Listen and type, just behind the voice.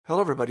Hello,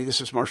 everybody. This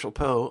is Marshall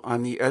Poe.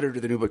 I'm the editor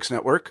of the New Books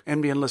Network.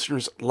 NBN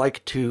listeners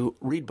like to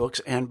read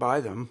books and buy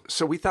them.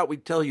 So we thought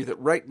we'd tell you that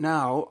right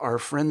now, our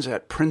friends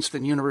at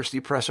Princeton University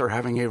Press are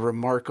having a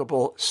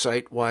remarkable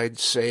site-wide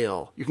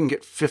sale. You can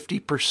get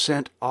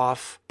 50%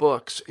 off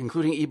books,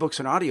 including ebooks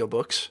and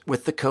audiobooks,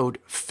 with the code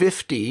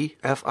 50,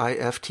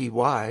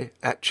 F-I-F-T-Y,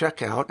 at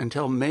checkout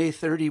until May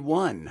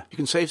 31. You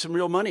can save some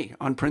real money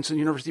on Princeton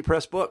University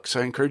Press books.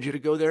 I encourage you to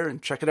go there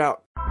and check it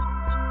out.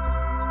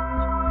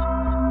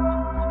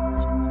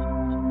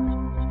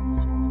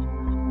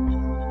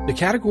 The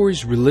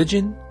categories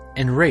religion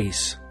and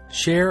race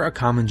share a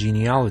common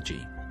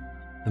genealogy.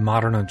 The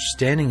modern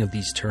understanding of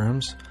these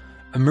terms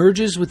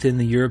emerges within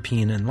the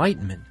European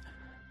Enlightenment,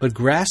 but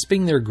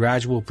grasping their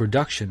gradual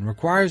production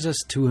requires us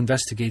to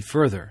investigate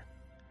further.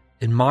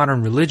 In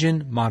Modern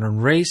Religion, Modern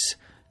Race,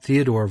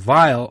 Theodore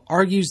Weil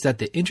argues that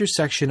the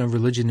intersection of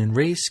religion and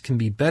race can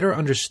be better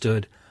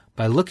understood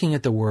by looking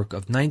at the work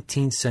of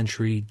 19th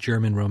century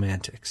German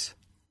romantics.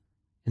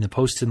 In the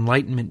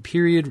post-Enlightenment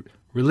period,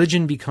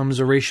 religion becomes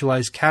a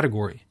racialized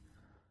category.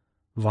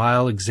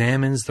 Weil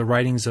examines the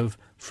writings of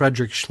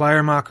Friedrich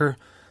Schleiermacher,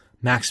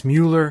 Max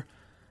Müller,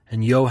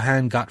 and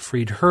Johann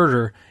Gottfried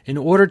Herder in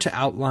order to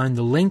outline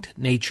the linked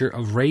nature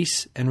of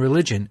race and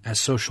religion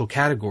as social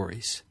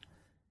categories.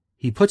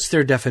 He puts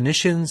their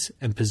definitions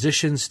and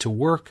positions to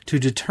work to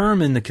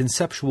determine the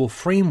conceptual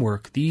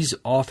framework these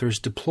authors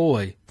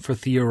deploy for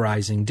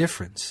theorizing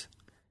difference.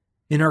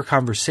 In our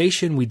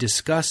conversation, we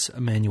discuss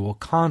Immanuel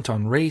Kant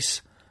on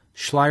race,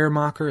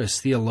 Schleiermacher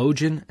as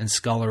theologian and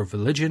scholar of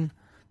religion,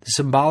 the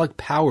symbolic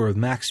power of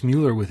Max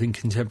Müller within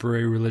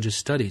contemporary religious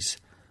studies,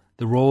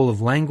 the role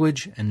of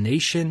language and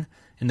nation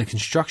in the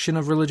construction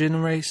of religion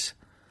and race,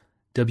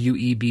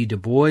 W.E.B. Du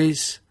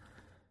Bois,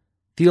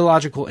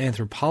 theological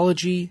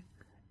anthropology,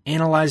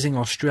 analyzing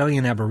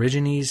Australian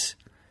Aborigines,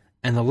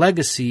 and the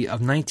legacy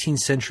of 19th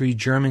century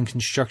German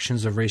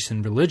constructions of race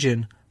and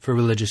religion for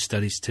religious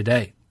studies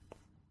today.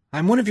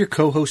 I'm one of your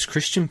co-hosts,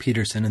 Christian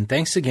Peterson, and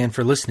thanks again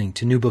for listening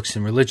to New Books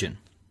in Religion.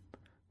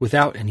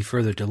 Without any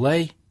further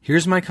delay,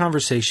 here's my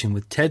conversation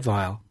with Ted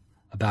Weil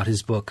about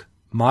his book,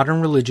 Modern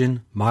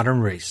Religion,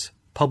 Modern Race,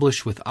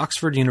 published with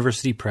Oxford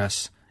University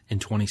Press in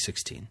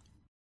 2016.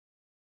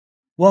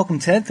 Welcome,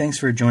 Ted. Thanks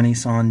for joining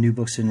us on New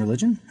Books in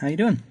Religion. How you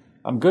doing?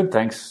 I'm good,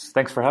 thanks.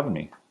 Thanks for having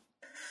me.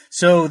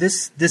 So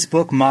this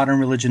book, Modern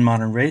Religion,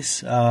 Modern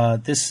Race,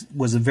 this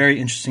was a very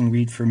interesting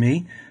read for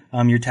me.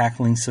 You're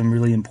tackling some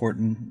really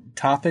important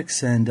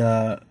topics, and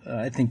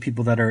I think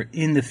people that are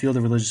in the field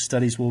of religious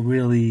studies will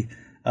really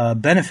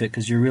benefit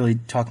because you're really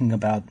talking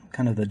about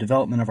kind of the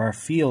development of our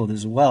field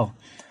as well.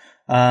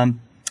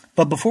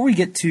 But before we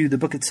get to the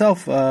book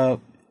itself,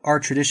 our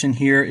tradition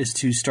here is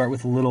to start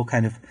with a little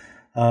kind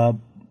of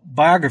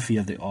biography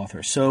of the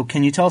author. So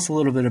can you tell us a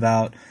little bit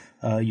about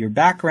your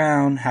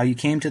background, how you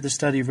came to the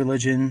study of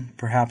religion,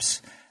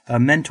 perhaps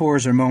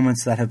mentors or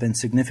moments that have been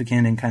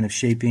significant in kind of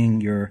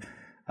shaping your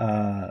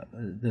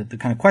the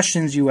kind of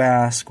questions you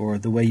ask or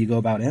the way you go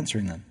about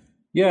answering them?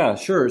 Yeah,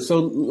 sure. So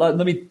let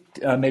me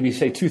maybe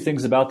say two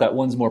things about that.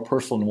 One's more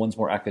personal and one's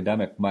more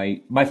academic.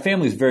 My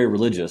family's very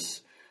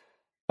religious,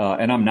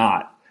 and I'm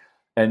not.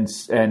 And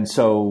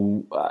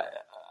so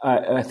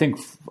I think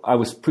I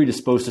was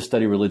predisposed to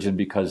study religion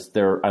because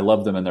I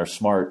love them and they're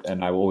smart,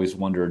 and I always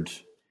wondered,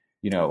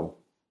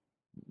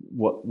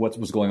 what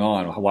was going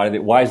on?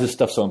 Why is this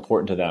stuff so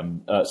important to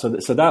them?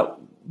 So that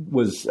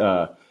was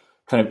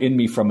kind of in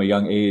me from a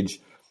young age.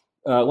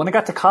 When I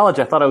got to college,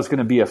 I thought I was going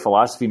to be a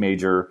philosophy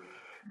major.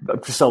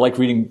 Just I like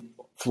reading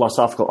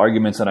philosophical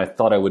arguments, and I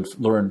thought I would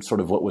learn sort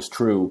of what was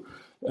true.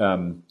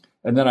 And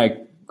then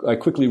I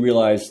quickly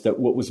realized that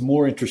what was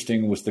more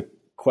interesting was the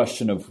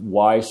question of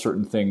why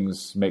certain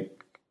things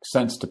make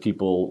sense to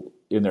people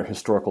in their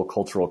historical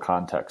cultural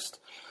context.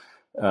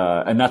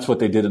 And that's what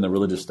they did in the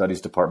religious studies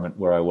department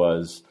where I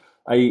was.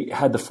 I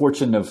had the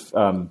fortune of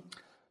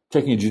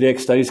taking a Judaic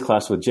studies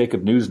class with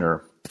Jacob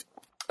Neusner,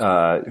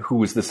 who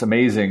was this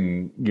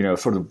amazing,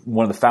 sort of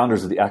one of the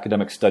founders of the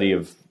academic study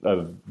of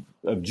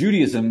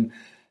Judaism,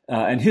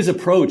 and his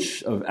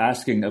approach of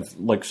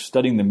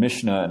studying the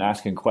Mishnah and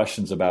asking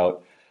questions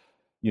about,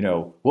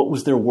 what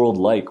was their world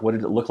like? What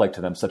did it look like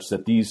to them, such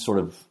that these sort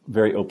of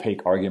very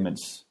opaque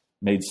arguments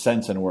made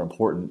sense and were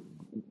important,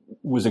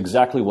 was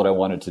exactly what I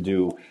wanted to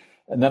do.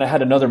 And then I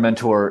had another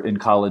mentor in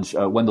college,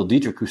 Wendell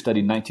Dietrich, who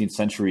studied 19th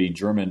century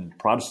German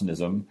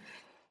Protestantism.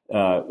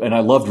 And I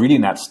loved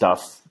reading that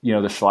stuff,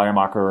 the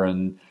Schleiermacher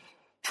and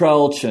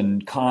Troeltsch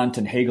and Kant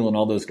and Hegel and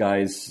all those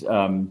guys.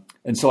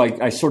 And so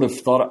I sort of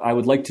thought I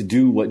would like to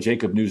do what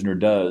Jacob Neusner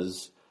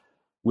does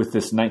with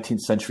this 19th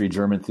century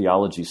German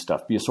theology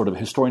stuff, be a sort of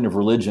historian of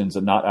religions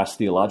and not ask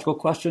theological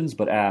questions,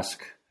 but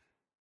ask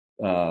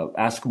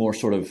more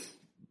sort of,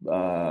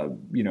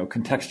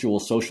 contextual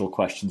social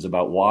questions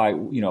about why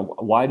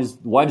does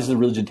the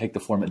religion take the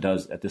form it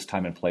does at this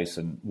time and place,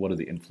 and what are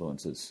the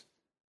influences?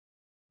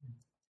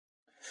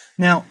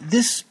 Now,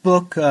 this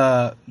book,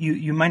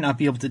 you might not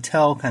be able to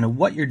tell kind of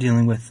what you're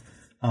dealing with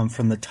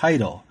from the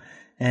title.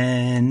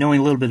 And knowing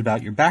a little bit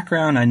about your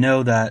background, I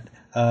know that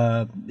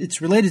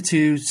It's related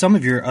to some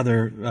of your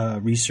other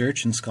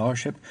research and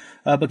scholarship,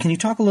 but can you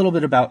talk a little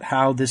bit about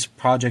how this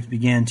project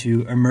began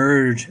to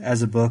emerge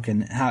as a book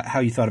and how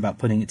you thought about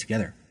putting it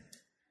together?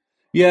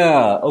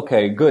 Yeah.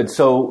 Okay. Good.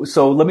 So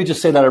let me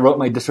just say that I wrote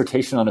my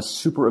dissertation on a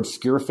super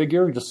obscure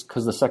figure just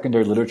because the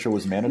secondary literature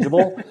was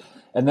manageable,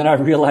 and then I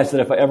realized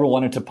that if I ever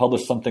wanted to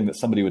publish something that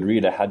somebody would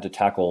read, I had to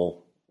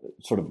tackle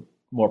sort of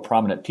more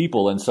prominent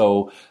people. And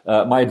so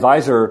my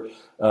advisor,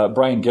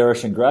 Brian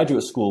Garish in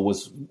graduate school,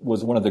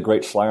 was one of the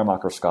great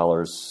Schleiermacher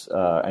scholars,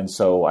 and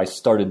so I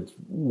started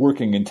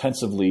working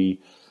intensively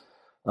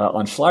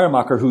on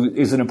Schleiermacher, who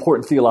is an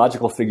important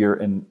theological figure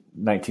in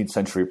 19th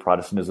century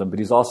Protestantism, but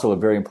he's also a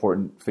very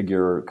important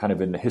figure kind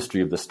of in the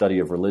history of the study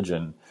of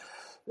religion.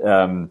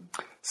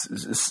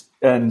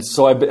 And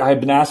so I had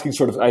been asking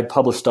I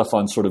published stuff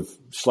on sort of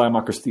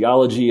Schleiermacher's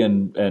theology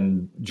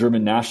and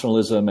German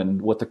nationalism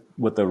and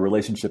what the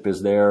relationship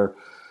is there.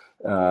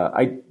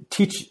 I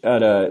teach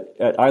at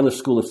Eilish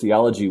School of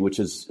Theology, which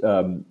is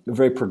a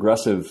very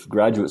progressive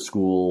graduate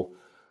school,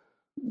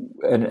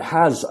 and it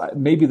has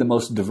maybe the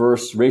most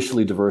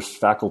racially diverse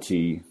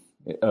faculty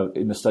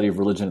in the study of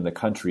religion in the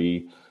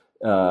country.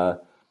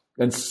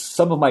 And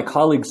some of my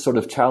colleagues sort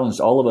of challenged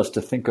all of us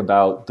to think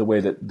about the way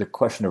that the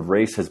question of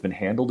race has been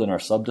handled in our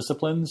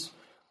subdisciplines.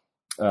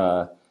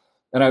 And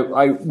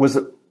I was,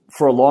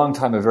 for a long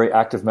time, a very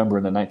active member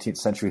in the 19th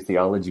century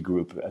theology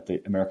group at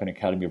the American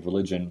Academy of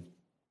Religion.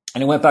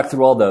 And I went back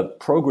through all the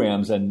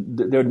programs, and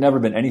there had never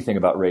been anything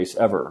about race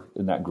ever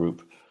in that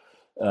group.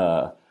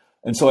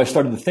 And so I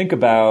started to think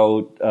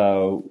about,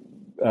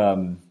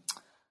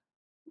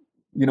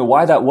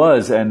 why that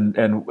was, and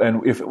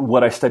if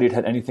what I studied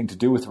had anything to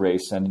do with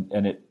race, and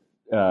it,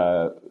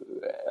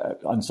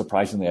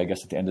 unsurprisingly, I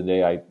guess at the end of the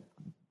day, I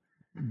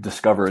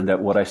discovered that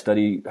what I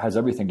study has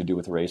everything to do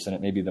with race, and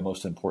it may be the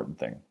most important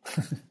thing.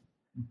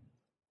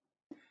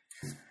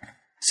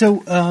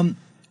 So,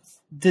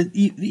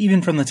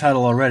 even from the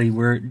title already,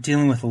 we're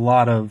dealing with a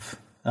lot of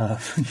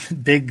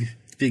big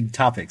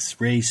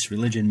topics: race,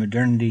 religion,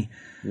 modernity.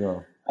 Yeah.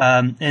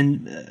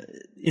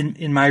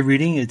 In my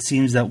reading, it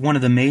seems that one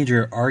of the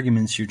major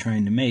arguments you're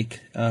trying to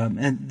make,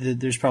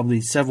 there's probably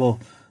several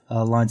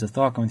lines of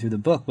thought going through the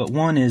book, but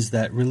one is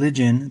that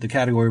religion, the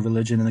category of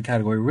religion and the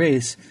category of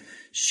race,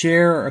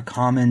 share a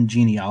common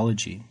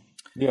genealogy.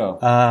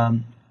 Yeah.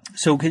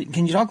 So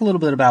can you talk a little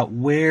bit about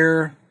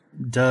where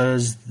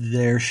does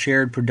their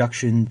shared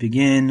production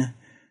begin?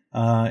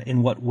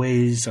 In what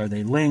ways are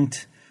they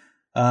linked?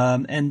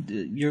 And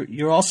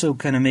you're also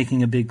kind of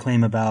making a big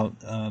claim about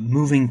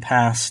moving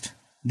past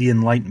the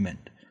Enlightenment.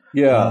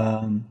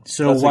 Yeah.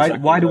 So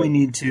why do we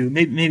need to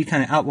maybe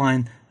kind of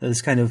outline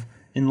this kind of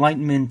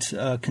Enlightenment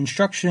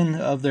construction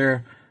of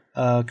their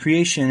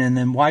creation, and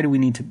then why do we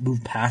need to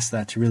move past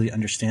that to really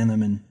understand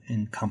them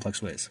in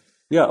complex ways?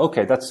 Yeah.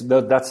 Okay. That's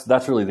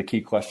really the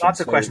key question. Lots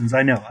of questions,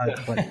 I know.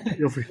 But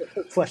feel free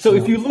to flesh So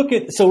them if you look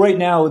at right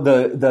now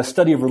the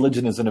study of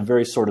religion is in a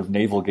very sort of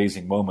navel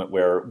gazing moment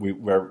where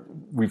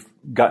we've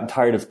gotten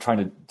tired of trying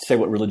to say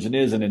what religion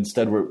is, and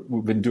instead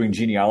we've been doing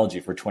genealogy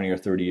for 20 or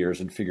 30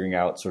 years and figuring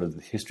out sort of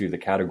the history of the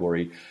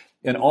category,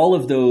 and all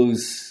of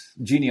those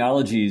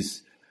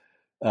genealogies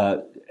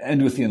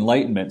end with the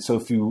Enlightenment. So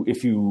if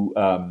you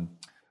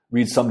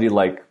read somebody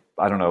like,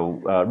 I don't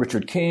know,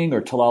 Richard King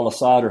or Talal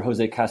Asad or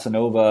Jose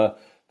Casanova,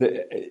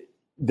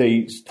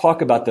 they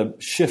talk about the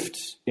shift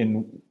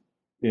in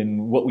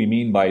what we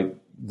mean by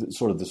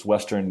sort of this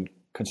Western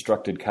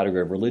constructed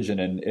category of religion,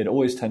 and it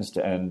always tends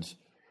to end,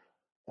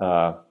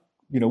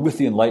 with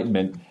the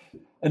Enlightenment.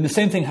 And the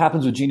same thing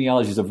happens with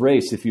genealogies of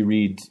race. If you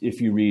read,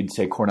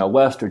 say, Cornel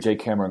West or J.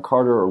 Cameron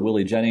Carter or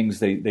Willie Jennings,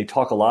 they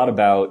talk a lot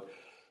about.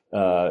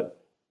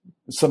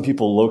 Some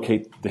people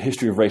locate the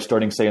history of race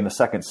starting, say, in the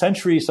 2nd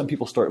century. Some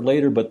people start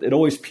later, but it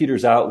always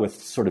peters out with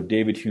sort of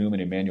David Hume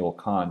and Immanuel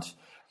Kant.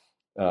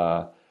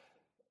 So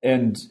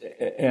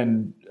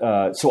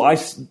I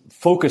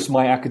focus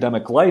my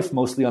academic life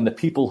mostly on the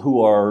people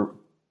who are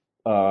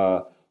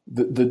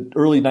the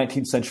early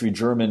 19th century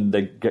German.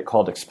 They get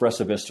called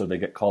expressivists or they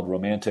get called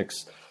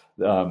romantics.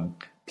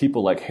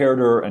 People like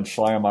Herder and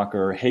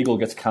Schleiermacher. Hegel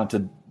gets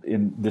counted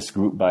in this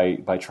group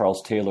by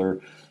Charles Taylor.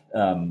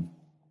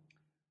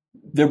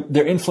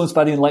 They're influenced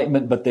by the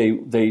Enlightenment, but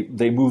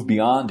they move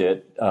beyond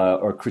it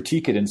or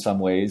critique it in some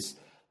ways.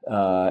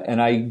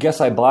 And I guess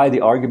I buy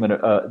the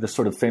argument, the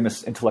sort of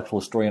famous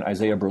intellectual historian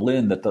Isaiah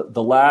Berlin, that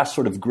the last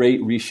sort of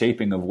great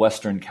reshaping of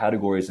Western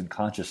categories and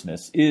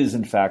consciousness is,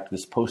 in fact,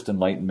 this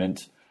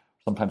post-Enlightenment,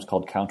 sometimes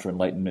called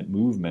counter-Enlightenment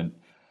movement.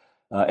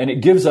 And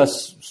it gives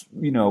us,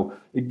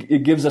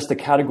 it gives us the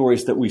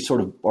categories that we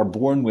sort of are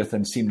born with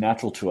and seem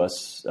natural to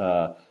us.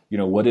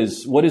 What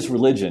is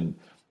religion?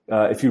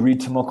 If you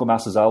read Tomoko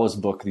Masazawa's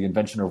book, The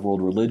Invention of World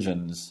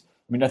Religions,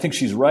 I mean, I think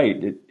she's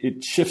right.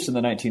 It shifts in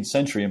the 19th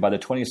century, and by the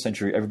 20th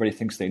century, everybody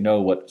thinks they know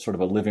what sort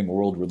of a living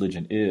world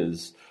religion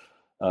is.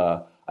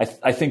 I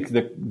think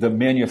the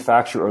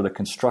manufacture or the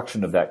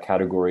construction of that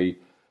category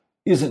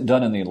isn't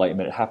done in the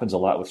Enlightenment. It happens a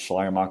lot with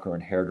Schleiermacher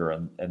and Herder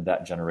and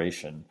that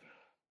generation.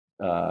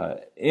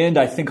 And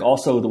I think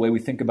also the way we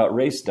think about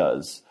race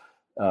does.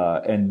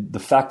 And the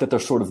fact that they're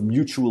sort of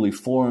mutually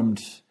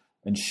formed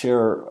and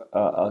share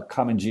a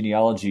common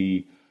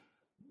genealogy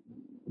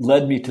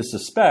led me to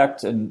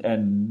suspect,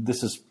 and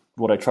this is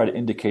what I try to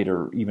indicate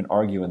or even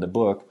argue in the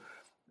book,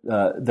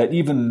 that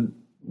even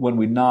when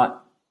we're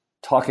not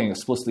talking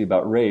explicitly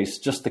about race,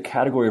 just the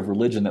category of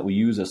religion that we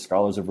use as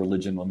scholars of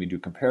religion when we do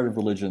comparative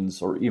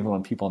religions, or even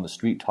when people on the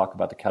street talk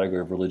about the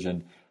category of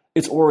religion,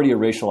 it's already a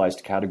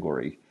racialized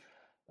category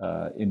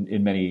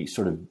in many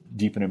sort of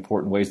deep and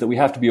important ways that we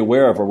have to be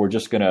aware of, or we're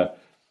just going to,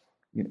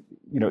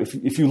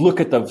 if you look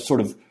at the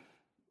sort of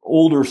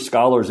older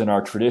scholars in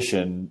our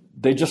tradition,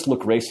 they just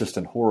look racist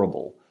and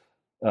horrible.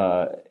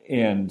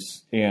 And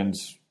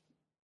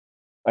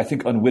I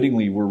think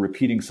unwittingly we're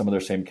repeating some of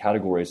their same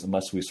categories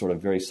unless we sort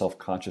of very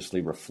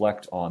self-consciously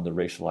reflect on the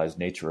racialized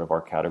nature of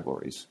our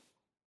categories.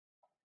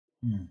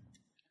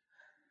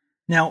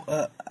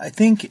 Now, I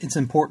think it's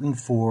important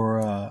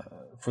for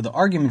the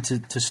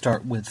argument to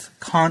start with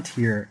Kant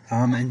here,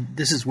 and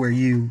this is where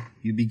you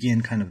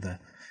begin kind of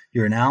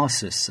your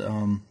analysis.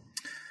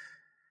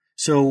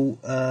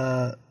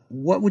 So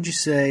what would you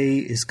say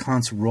is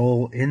Kant's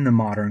role in the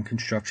modern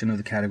construction of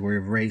the category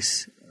of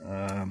race?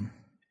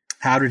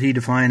 How did he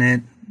define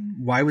it?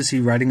 Why was he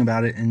writing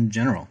about it in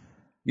general?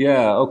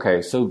 Yeah,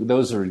 okay. So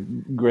those are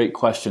great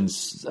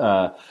questions.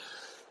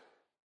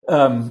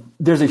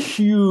 There's a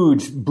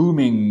huge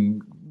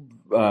booming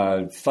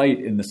fight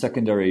in the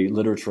secondary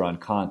literature on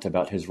Kant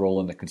about his role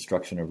in the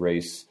construction of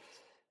race,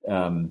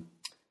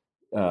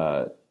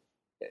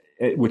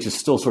 which is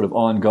still sort of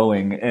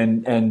ongoing.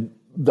 And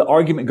the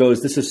argument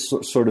goes, this is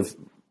sort of,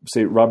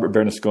 say, Robert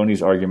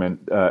Bernasconi's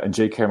argument, and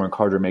J. Cameron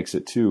Carter makes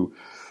it too,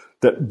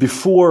 that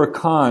before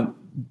Kant,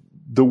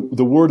 the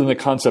word and the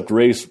concept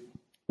race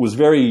was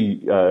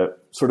very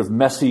sort of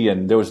messy,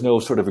 and there was no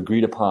sort of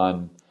agreed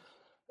upon.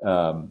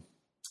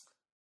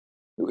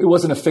 It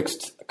wasn't a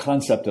fixed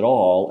concept at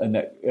all, and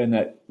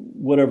that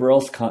whatever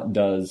else Kant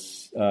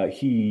does,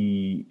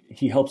 he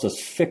helps us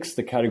fix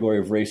the category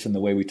of race in the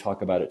way we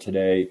talk about it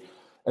today.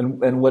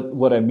 And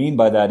what I mean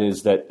by that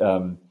is that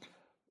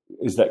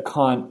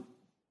Kant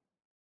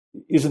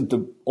isn't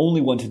the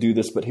only one to do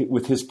this, but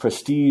with his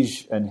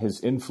prestige and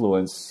his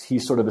influence, he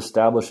sort of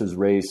establishes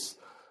race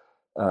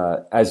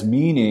as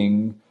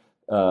meaning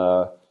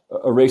a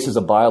race is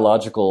a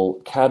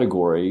biological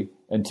category,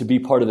 and to be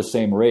part of the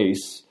same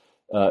race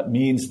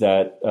means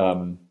that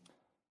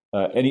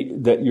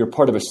that you're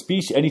part of a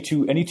species.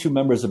 Any two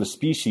members of a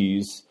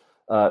species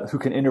who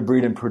can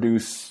interbreed and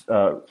produce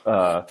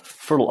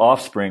fertile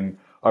offspring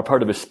are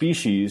part of a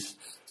species.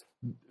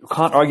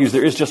 Kant argues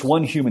there is just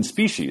one human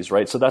species,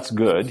 right? So that's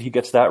good. He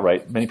gets that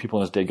right. Many people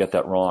in his day get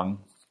that wrong,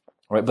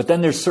 right? But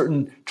then there's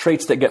certain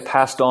traits that get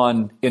passed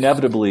on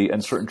inevitably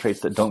and certain traits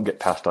that don't get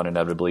passed on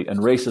inevitably.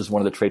 And race is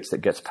one of the traits that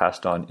gets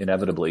passed on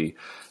inevitably,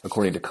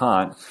 according to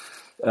Kant.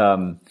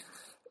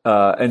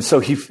 And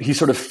so he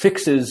sort of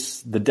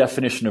fixes the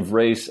definition of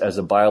race as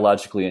a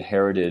biologically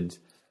inherited,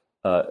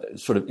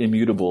 sort of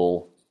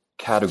immutable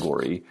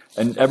category.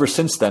 And ever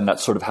since then,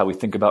 that's sort of how we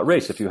think about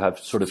race. If you have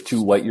sort of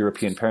two white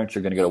European parents,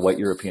 you're going to get a white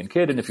European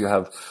kid. And if you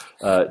have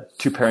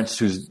two parents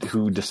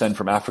who descend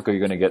from Africa,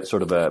 you're going to get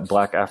sort of a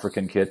black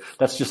African kid.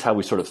 That's just how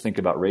we sort of think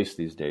about race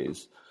these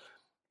days.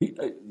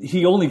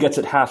 He only gets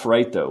it half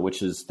right, though,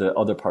 which is the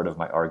other part of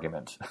my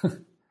argument.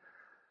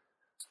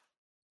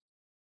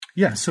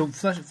 Yeah, so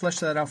flesh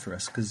that out for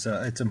us, because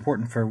it's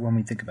important for when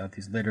we think about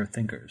these later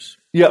thinkers.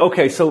 Yeah,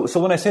 okay. So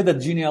when I say that the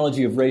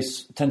genealogy of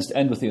race tends to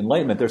end with the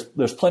Enlightenment,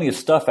 there's plenty of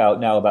stuff out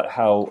now about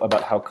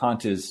how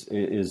Kant is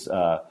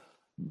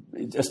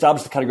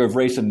established the category of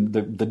race, and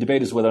the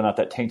debate is whether or not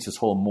that taints his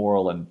whole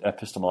moral and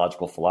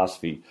epistemological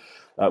philosophy,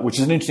 which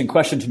is an interesting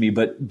question to me.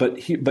 But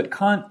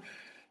Kant,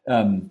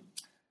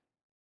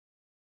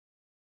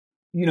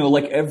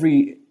 like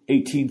every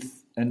 18th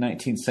and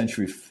 19th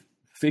century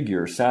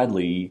figure,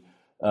 sadly.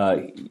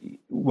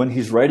 When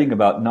he's writing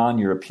about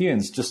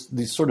non-Europeans, just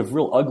these sort of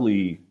real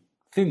ugly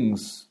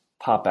things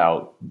pop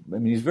out. I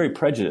mean, he's very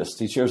prejudiced.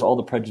 He shares all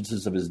the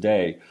prejudices of his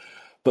day.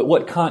 But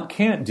what Kant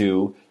can't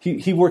do,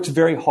 he works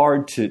very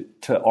hard to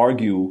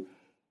argue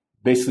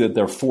basically that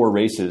there are four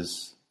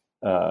races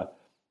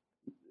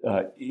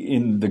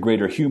in the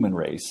greater human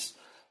race.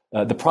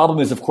 The problem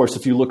is, of course,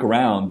 if you look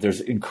around,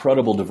 there's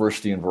incredible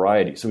diversity and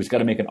variety. So he's got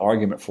to make an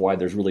argument for why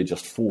there's really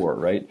just four,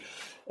 right?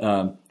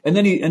 And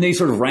then he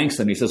sort of ranks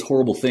them. He says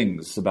horrible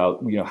things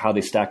about how they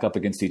stack up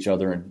against each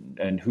other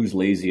and who's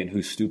lazy and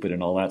who's stupid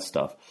and all that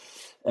stuff.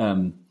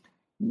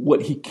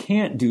 What he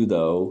can't do,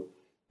 though,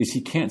 is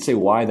he can't say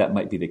why that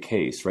might be the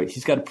case, right?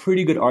 He's got a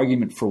pretty good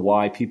argument for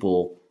why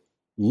people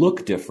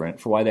look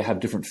different, for why they have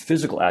different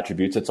physical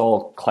attributes. It's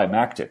all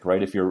climactic,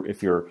 right? If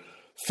you're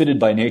fitted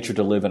by nature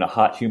to live in a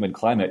hot, humid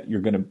climate,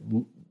 you're going to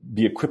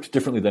be equipped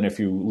differently than if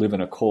you live in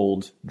a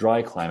cold,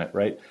 dry climate,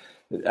 right?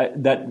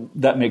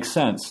 That makes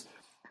sense.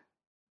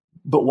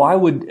 But why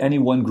would any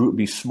one group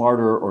be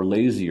smarter or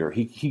lazier?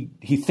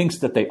 He thinks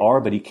that they are,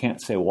 but he can't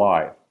say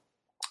why.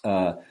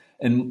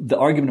 And the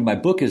argument in my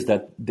book is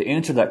that the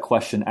answer to that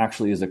question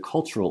actually is a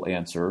cultural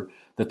answer,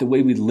 that the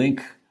way we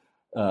link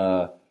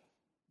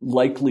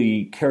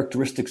likely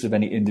characteristics of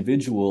any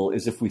individual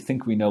is if we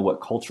think we know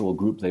what cultural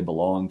group they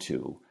belong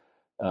to.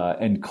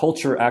 And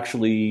culture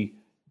actually,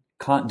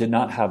 Kant did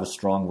not have a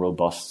strong,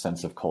 robust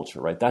sense of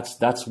culture, right?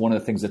 That's one of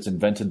the things that's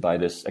invented by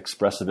this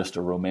expressivist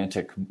or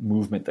romantic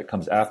movement that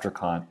comes after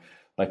Kant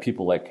by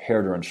people like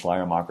Herder and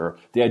Schleiermacher.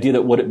 The idea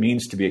that what it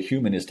means to be a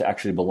human is to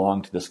actually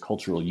belong to this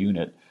cultural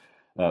unit,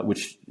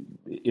 which,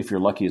 if you're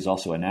lucky, is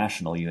also a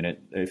national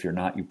unit. If you're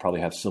not, you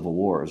probably have civil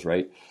wars,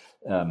 right?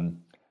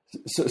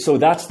 So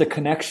that's the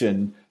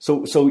connection.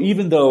 So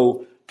even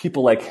though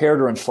people like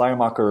Herder and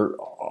Schleiermacher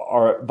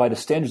are, by the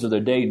standards of their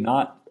day,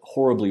 not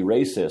horribly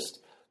racist,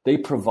 they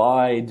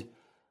provide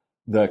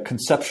the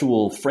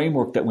conceptual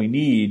framework that we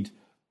need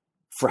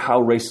for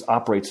how race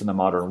operates in the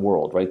modern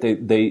world, right?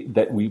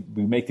 We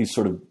make these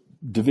sort of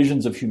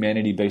divisions of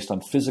humanity based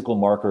on physical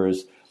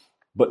markers,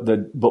 but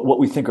what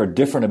we think are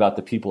different about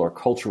the people are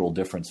cultural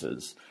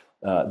differences.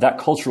 That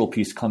cultural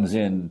piece comes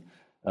in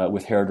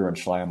with Herder and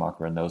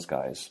Schleiermacher and those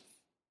guys.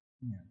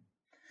 Yeah.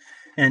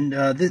 And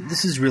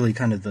this is really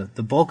kind of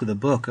the bulk of the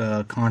book.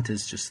 Kant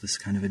is just this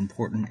kind of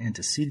important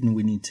antecedent.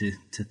 We need to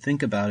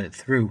think about it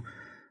through.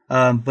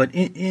 But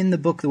in the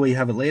book, the way you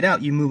have it laid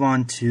out, you move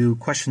on to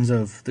questions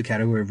of the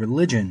category of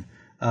religion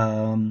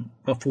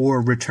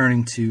before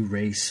returning to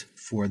race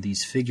for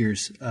these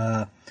figures.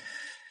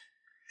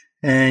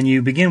 And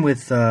you begin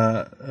with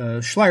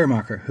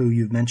Schleiermacher, who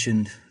you've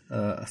mentioned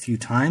a few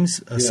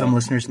times. Some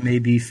listeners may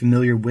be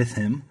familiar with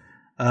him.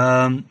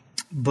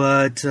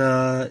 But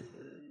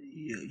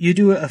you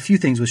do a few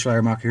things with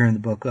Schleiermacher here in the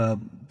book.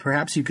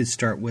 Perhaps you could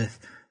start with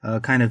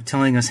kind of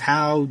telling us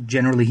how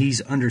generally he's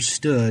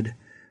understood,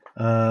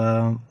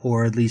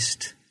 or at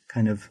least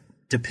kind of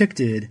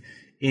depicted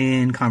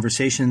in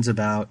conversations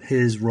about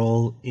his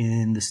role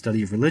in the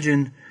study of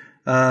religion.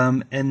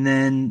 And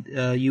then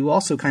you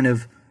also kind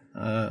of,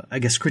 I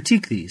guess,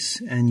 critique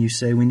these, and you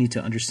say we need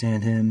to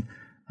understand him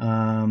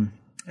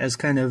as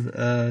kind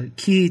of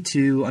key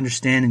to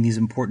understanding these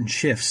important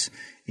shifts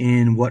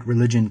in what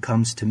religion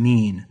comes to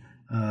mean.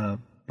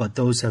 But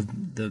those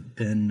have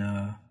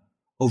been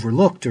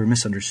overlooked or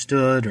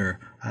misunderstood, or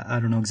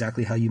I don't know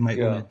exactly how you might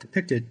want to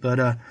depict it.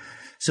 But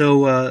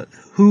so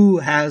who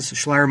has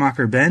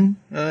Schleiermacher been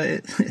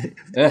in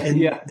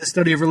the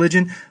study of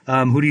religion?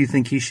 Who do you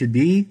think he should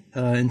be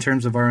in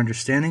terms of our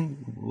understanding?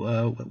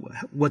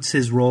 What's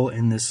his role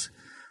in this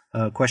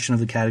question of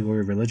the category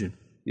of religion?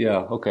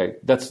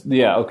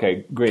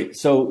 Okay, great.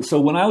 So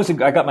when I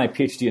got my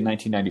PhD in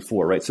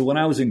 1994, right? So when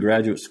I was in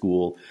graduate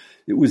school,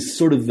 it was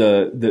sort of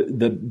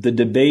the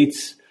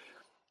debates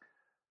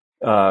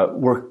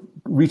were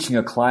reaching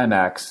a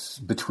climax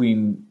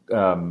between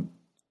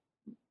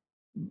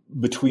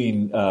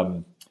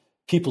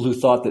people who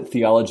thought that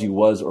theology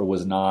was or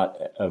was not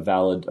a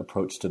valid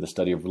approach to the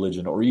study of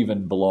religion, or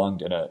even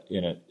belonged in a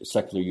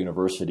secular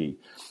university,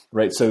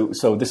 right? So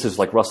this is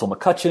like Russell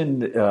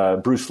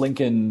McCutcheon, Bruce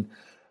Lincoln,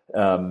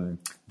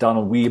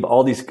 Donald Weeb.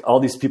 All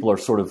these people are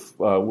sort of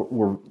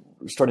were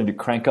starting to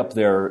crank up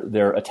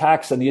their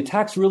attacks, and the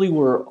attacks really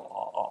were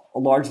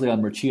largely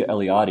on Mircea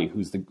Eliade, who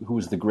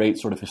was the great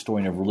sort of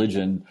historian of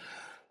religion,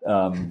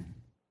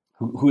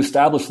 who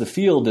established the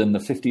field in the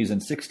 50s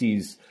and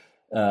 60s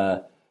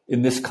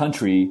in this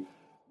country.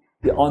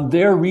 On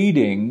their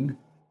reading,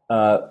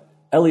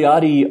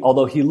 Eliade,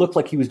 although he looked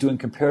like he was doing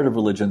comparative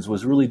religions,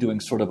 was really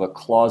doing sort of a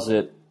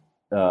closet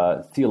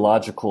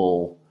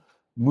theological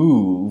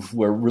move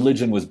where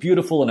religion was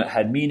beautiful and it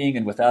had meaning,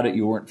 and without it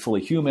you weren't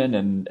fully human.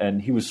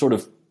 And he was sort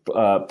of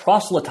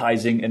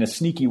proselytizing in a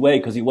sneaky way,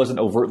 because he wasn't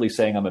overtly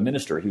saying I'm a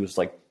minister. He was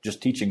like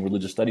just teaching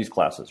religious studies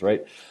classes,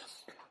 right?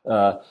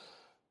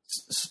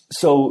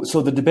 So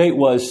the debate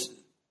was,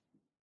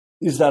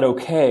 is that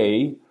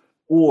okay?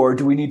 Or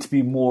do we need to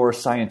be more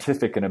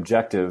scientific and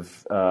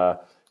objective?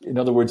 In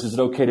other words, is it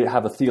okay to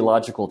have a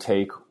theological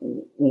take?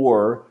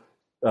 Or,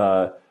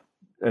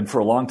 and for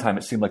a long time,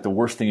 it seemed like the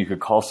worst thing you could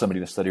call somebody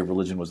in the study of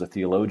religion was a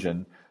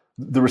theologian.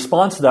 The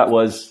response to that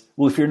was,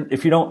 well,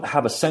 if you don't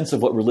have a sense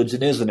of what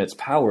religion is and its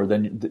power,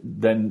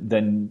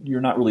 then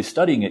you're not really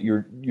studying it.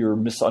 You're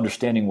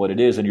misunderstanding what it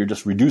is, and you're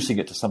just reducing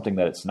it to something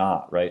that it's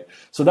not, right?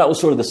 So that was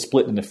sort of the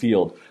split in the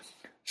field.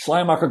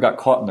 Schleiermacher got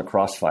caught in the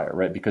crossfire,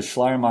 right? Because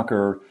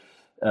Schleiermacher,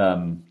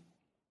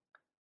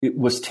 it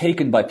was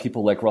taken by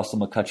people like Russell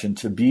McCutcheon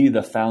to be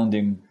the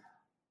founding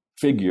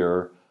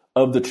figure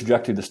of the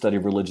trajectory of the study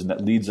of religion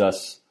that leads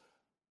us,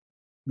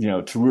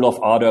 to Rudolf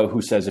Otto,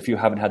 who says, if you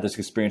haven't had this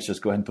experience,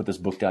 just go ahead and put this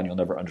book down. You'll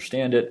never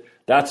understand it.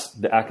 That's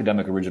the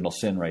academic original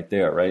sin right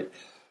there, right?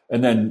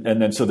 And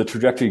then so the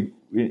trajectory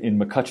in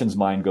McCutcheon's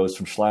mind goes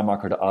from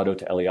Schleiermacher to Otto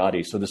to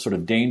Eliade. So this sort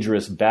of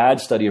dangerous, bad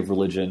study of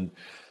religion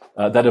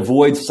that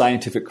avoids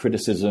scientific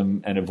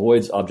criticism and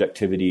avoids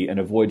objectivity and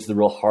avoids the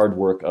real hard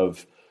work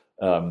of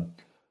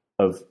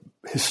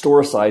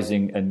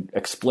historicizing and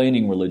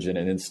explaining religion,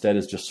 and instead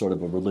is just sort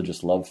of a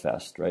religious love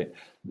fest, right?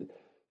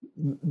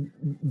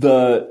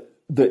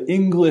 The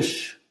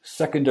English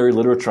secondary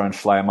literature on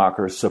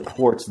Schleiermacher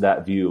supports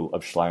that view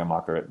of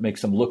Schleiermacher. It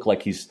makes him look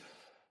like he's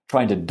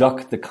trying to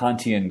duck the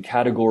Kantian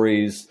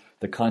categories,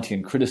 the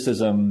Kantian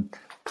criticism,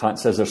 Kant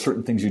says there's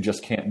certain things you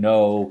just can't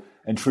know.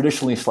 And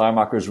traditionally,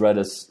 Schleiermacher is read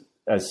as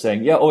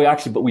saying,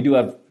 actually, but we do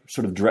have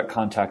sort of direct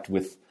contact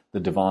with the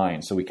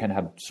divine. So we can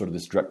have sort of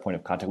this direct point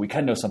of contact. We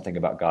can know something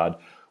about God,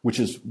 which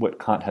is what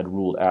Kant had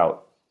ruled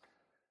out.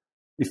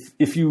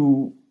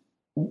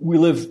 We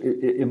live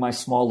in my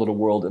small little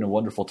world in a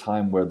wonderful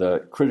time where the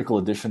critical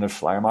edition of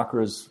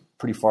Schleiermacher is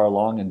pretty far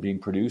along and being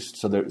produced.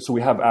 So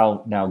we have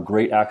now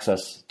great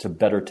access to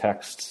better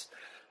texts.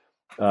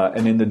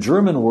 And in the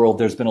German world,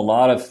 there's been a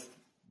lot of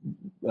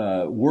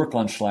work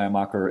on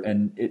Schleiermacher,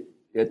 and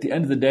at the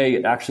end of the day,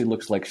 it actually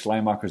looks like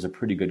Schleiermacher is a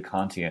pretty good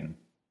Kantian,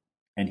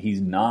 and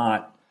he's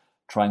not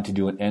trying to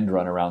do an end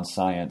run around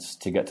science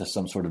to get to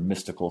some sort of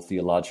mystical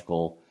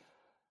theological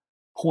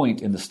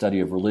point in the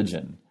study of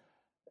religion.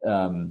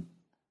 So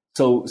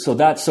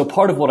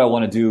part of what I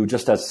want to do,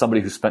 just as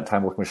somebody who spent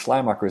time working with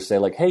Schleiermacher, is say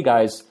like, hey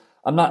guys,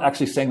 I'm not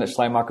actually saying that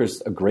Schleiermacher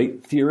is a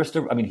great theorist.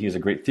 I mean, he is a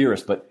great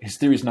theorist, but his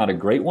theory is not a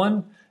great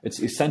one. It's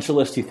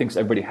essentialist. He thinks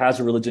everybody has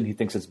a religion. He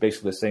thinks it's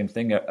basically the same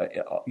thing,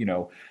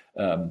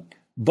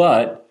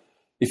 but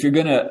if you're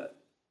going to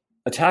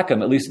attack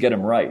him, at least get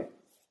him right?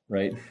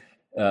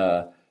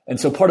 And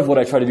so part of what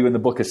I try to do in the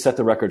book is set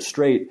the record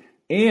straight.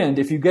 And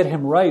if you get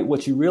him right,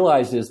 what you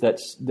realize is that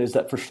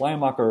for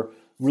Schleiermacher,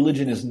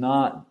 religion is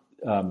not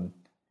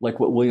like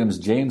what Williams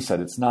James said.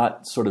 It's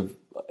not sort of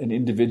an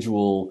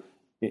individual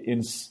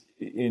in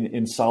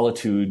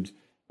solitude,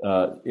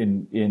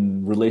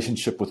 in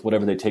relationship with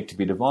whatever they take to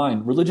be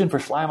divine. Religion for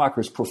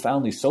Schleiermacher is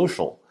profoundly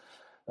social.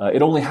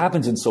 It only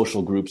happens in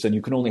social groups, and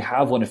you can only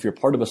have one if you're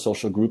part of a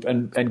social group.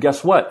 And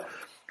guess what?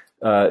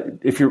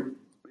 If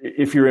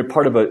you're a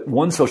part of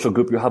one social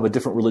group, you'll have a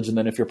different religion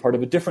than if you're part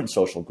of a different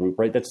social group,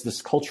 right? That's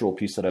this cultural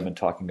piece that I've been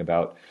talking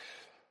about.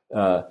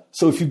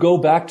 So if you go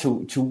back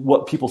to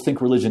what people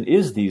think religion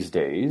is these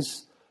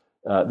days,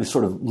 this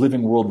sort of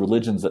living world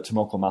religions that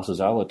Tomoko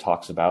Masuzawa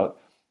talks about,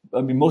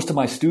 I mean, most of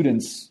my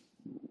students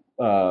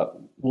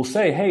will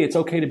say, hey, it's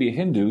okay to be a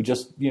Hindu,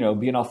 just, be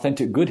an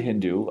authentic good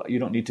Hindu. You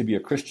don't need to be a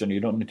Christian. You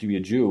don't need to be a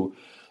Jew.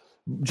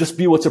 Just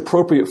be what's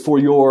appropriate for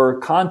your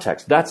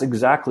context. That's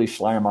exactly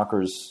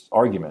Schleiermacher's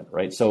argument,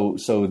 right? So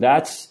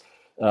that's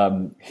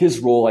his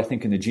role, I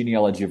think, in the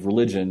genealogy of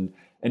religion.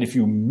 And if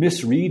you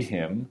misread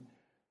him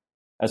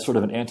as sort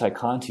of an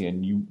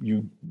anti-Kantian,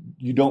 you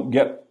don't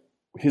get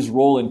his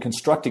role in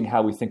constructing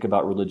how we think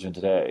about religion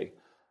today.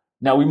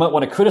 Now, we might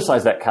want to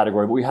criticize that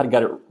category, but we got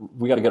to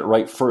get it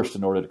right first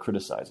in order to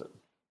criticize it.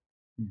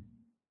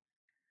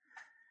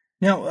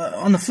 Now,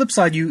 on the flip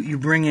side, you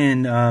bring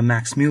in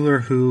Max Muller,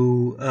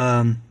 who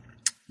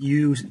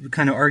you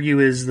kind of argue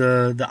is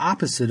the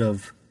opposite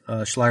of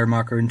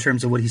Schleiermacher in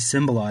terms of what he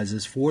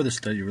symbolizes for the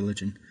study of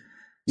religion.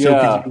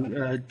 So could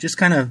you just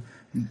kind of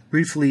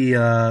briefly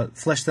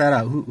flesh that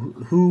out?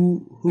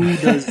 Who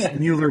does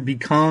Muller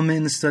become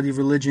in the study of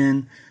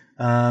religion?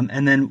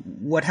 And then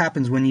what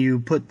happens when you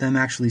put them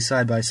actually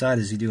side by side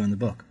as you do in the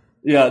book?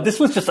 Yeah, this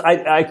was just,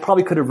 I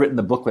probably could have written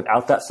the book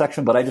without that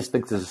section, but I just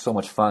think this is so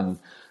much fun.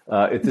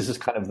 This is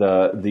kind of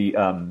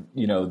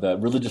the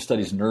religious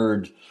studies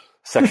nerd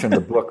section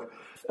of the book.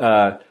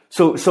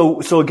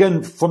 So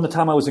again, from the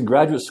time I was in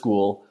graduate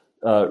school,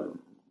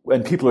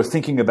 and people are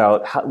thinking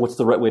about what's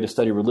the right way to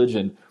study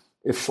religion,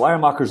 if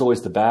Schleiermacher is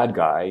always the bad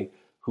guy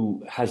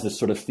who has this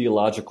sort of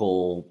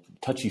theological,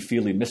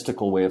 touchy-feely,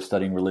 mystical way of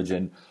studying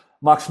religion,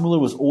 Max Muller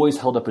was always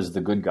held up as the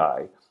good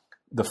guy,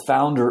 the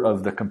founder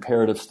of the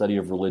comparative study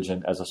of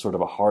religion as a sort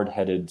of a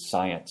hard-headed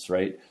science,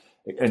 right?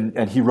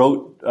 And he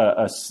wrote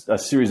a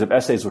series of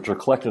essays which are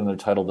collected under the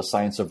title "The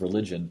Science of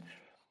Religion,"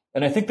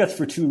 and I think that's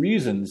for two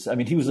reasons. I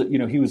mean, he was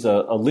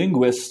a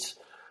linguist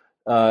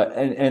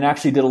and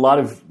actually did a lot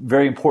of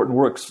very important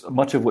works,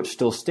 much of which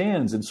still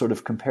stands in sort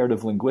of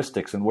comparative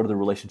linguistics and what are the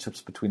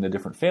relationships between the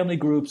different family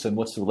groups and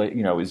what's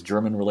is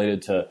German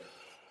related to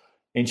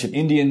ancient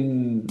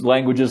Indian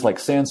languages like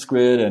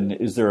Sanskrit, and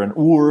is there an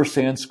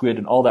Ur-Sanskrit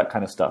and all that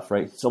kind of stuff,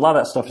 right? So a lot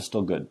of that stuff is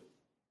still good.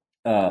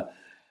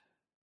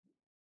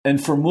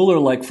 And for Muller,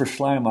 like for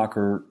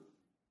Schleiermacher,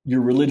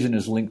 your religion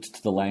is linked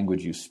to the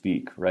language you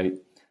speak, right?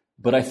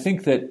 But I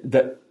think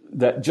that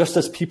just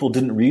as people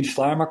didn't read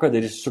Schleiermacher,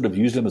 they just sort of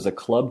used him as a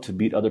club to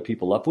beat other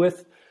people up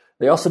with,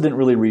 they also didn't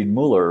really read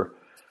Muller,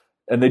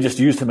 and they just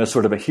used him as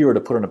sort of a hero to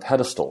put on a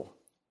pedestal.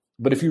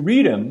 But if you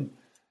read him,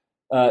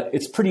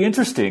 it's pretty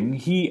interesting.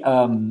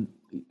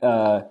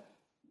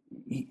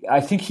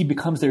 I think he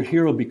becomes their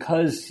hero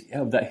because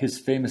of his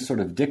famous sort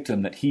of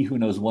dictum that he who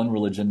knows one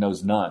religion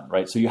knows none,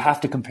 right? So you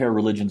have to compare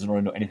religions in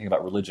order to know anything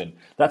about religion.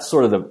 That's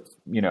sort of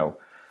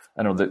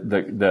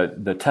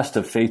the test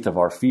of faith of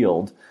our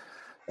field.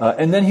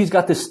 And then he's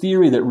got this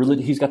theory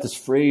he's got this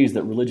phrase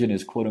that religion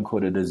is quote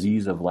unquote a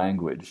disease of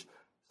language.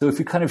 So if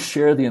you kind of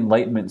share the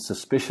Enlightenment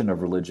suspicion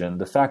of religion,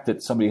 the fact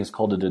that somebody has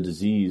called it a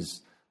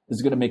disease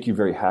is going to make you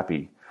very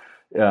happy.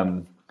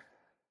 But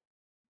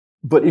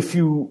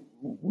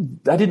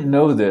I didn't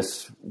know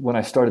this when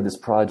I started this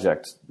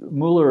project.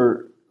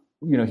 Muller,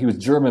 he was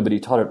German, but he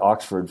taught at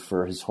Oxford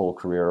for his whole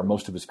career, or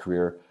most of his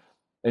career.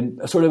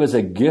 And sort of as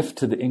a gift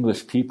to the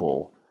English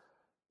people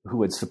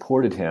who had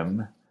supported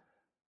him,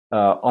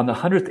 On the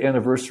 100th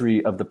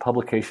anniversary of the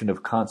publication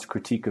of Kant's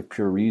Critique of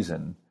Pure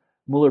Reason,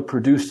 Muller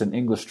produced an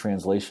English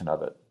translation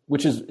of it,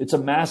 it's a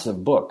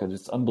massive book, and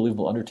it's an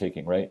unbelievable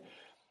undertaking, right?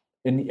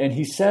 And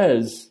he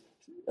says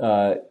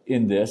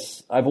in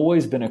this, I've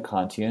always been a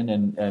Kantian,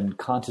 and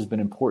Kant has been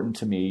important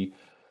to me.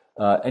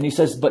 And he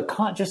says, but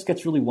Kant just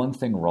gets really one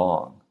thing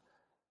wrong.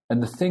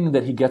 And the thing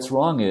that he gets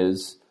wrong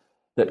is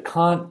that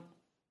Kant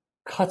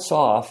cuts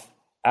off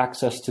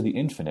access to the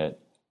infinite.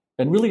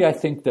 And really, I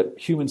think that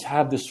humans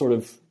have this sort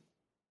of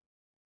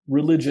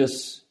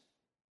religious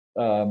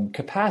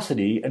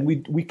capacity, and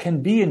we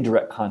can be in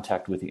direct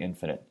contact with the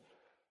infinite.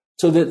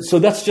 So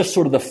that's just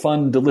sort of the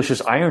fun,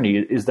 delicious irony,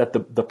 is that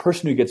the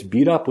person who gets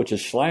beat up, which is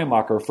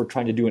Schleiermacher, for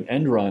trying to do an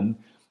end run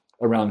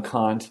around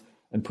Kant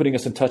and putting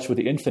us in touch with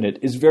the infinite,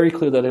 is very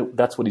clear that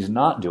that's what he's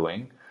not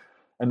doing.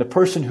 And the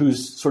person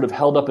who's sort of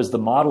held up as the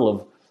model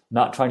of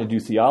not trying to do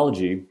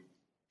theology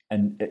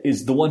and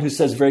is the one who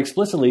says very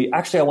explicitly,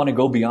 actually, I want to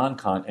go beyond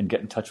Kant and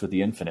get in touch with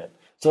the infinite.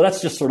 So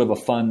that's just sort of a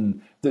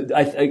fun,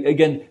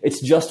 again,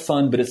 it's just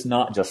fun, but it's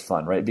not just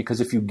fun, right?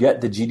 Because if you get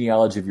the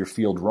genealogy of your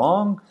field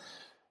wrong,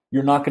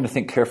 you're not going to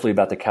think carefully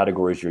about the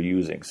categories you're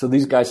using. So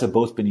these guys have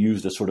both been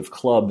used as sort of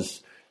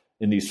clubs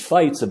in these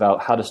fights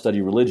about how to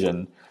study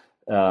religion.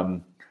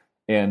 And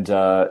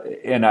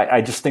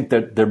I just think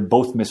that they're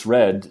both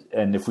misread.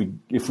 And if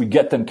we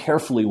get them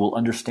carefully, we'll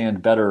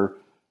understand better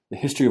the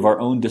history of our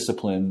own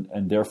discipline,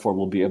 and therefore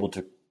we'll be able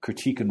to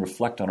critique and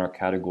reflect on our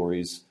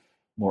categories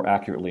more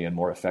accurately and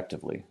more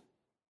effectively.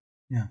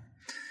 Yeah.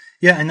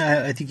 Yeah, and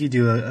I think you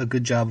do a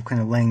good job of kind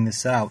of laying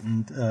this out.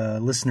 And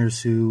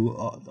listeners who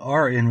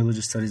are in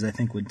religious studies, I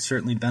think, would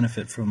certainly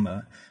benefit from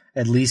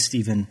at least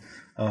even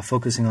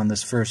focusing on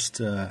this first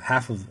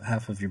half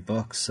of your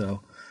book.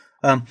 So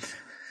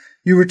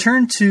you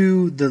return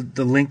to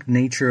the linked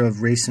nature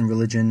of race and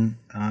religion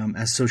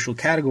as social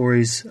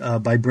categories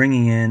by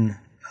bringing in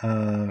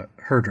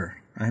Herder.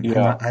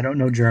 I don't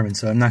know German,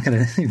 so I'm not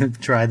going to even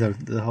try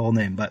the whole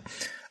name. But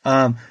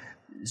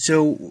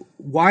so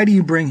why do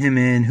you bring him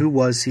in? Who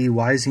was he?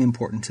 Why is he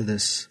important to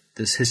this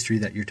history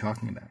that you're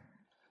talking about?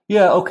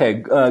 Yeah, okay,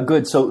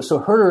 good. So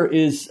Herder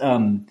is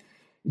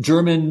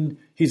German.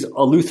 He's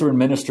a Lutheran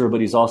minister,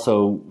 but he's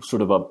also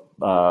sort of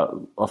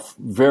a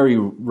very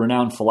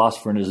renowned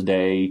philosopher in his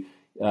day.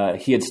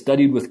 He had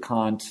studied with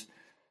Kant.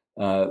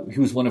 He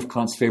was one of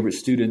Kant's favorite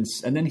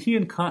students. And then he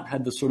and Kant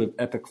had this sort of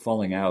epic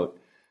falling out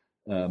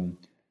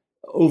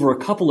over a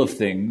couple of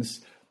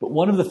things. But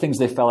one of the things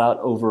they fell out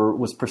over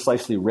was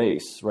precisely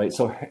race, right?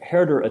 So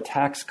Herder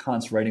attacks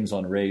Kant's writings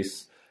on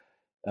race.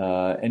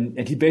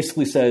 And he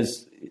basically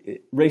says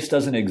race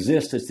doesn't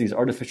exist. It's these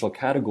artificial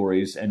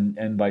categories.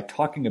 And by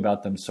talking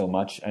about them so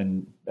much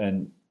and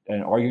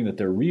arguing that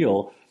they're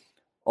real,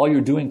 all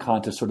you're doing,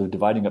 Kant, is sort of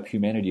dividing up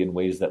humanity in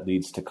ways that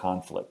leads to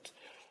conflict.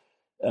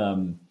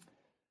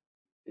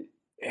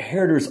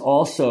 Herder's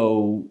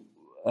also,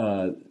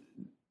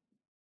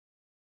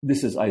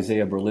 this is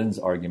Isaiah Berlin's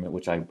argument,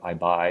 which I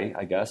buy,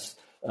 I guess.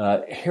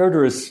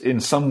 Herder is in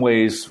some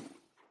ways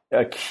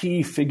a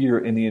key figure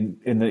in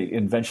the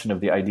invention of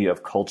the idea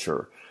of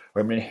culture.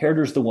 I mean,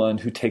 Herder's the one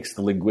who takes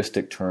the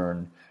linguistic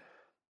turn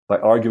by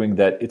arguing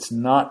that it's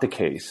not the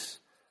case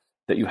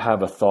that you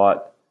have a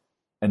thought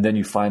and then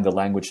you find the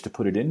language to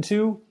put it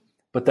into,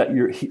 but that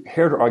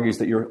Herder argues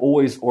that you're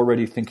always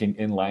already thinking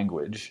in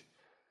language.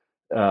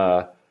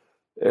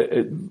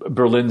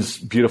 Berlin's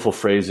beautiful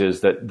phrase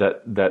is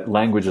that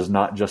language is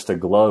not just a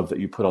glove that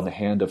you put on the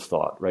hand of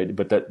thought, right?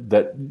 But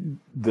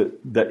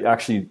that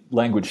actually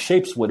language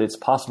shapes what it's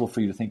possible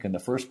for you to think in the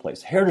first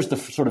place. Herder's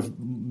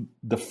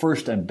the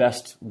first and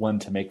best one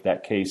to make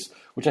that case,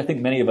 which I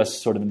think many of us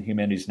sort of in the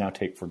humanities now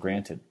take for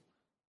granted.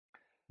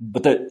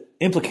 But the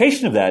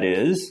implication of that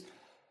is,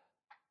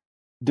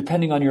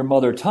 depending on your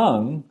mother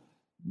tongue,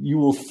 you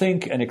will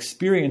think and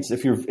experience,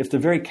 if the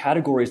very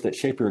categories that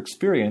shape your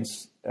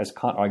experience, as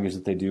Kant argues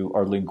that they do,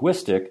 are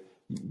linguistic,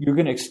 you're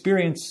going to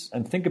experience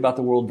and think about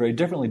the world very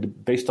differently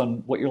based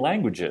on what your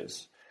language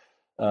is.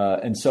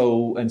 And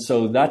so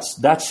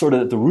that's sort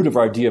of at the root of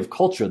our idea of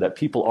culture, that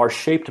people are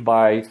shaped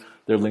by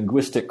their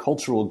linguistic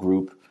cultural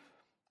group.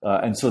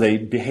 And so they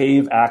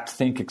behave, act,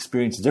 think,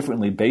 experience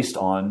differently based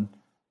on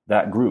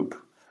that group.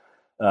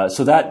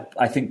 So that,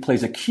 I think,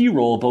 plays a key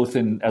role both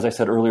in, as I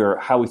said earlier,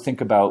 how we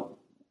think about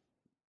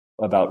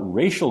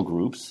racial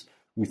groups.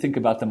 We think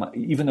about them,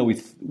 even though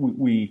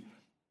we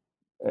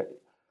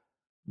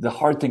the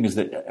hard thing is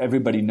that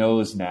everybody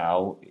knows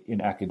now,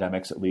 in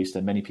academics at least,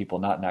 and many people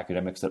not in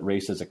academics, that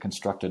race is a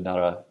constructed, not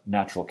a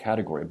natural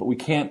category. But we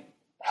can't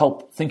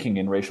help thinking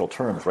in racial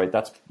terms, right?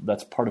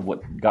 That's part of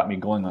what got me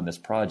going on this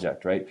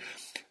project, right?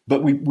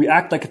 But we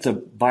act like it's a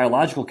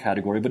biological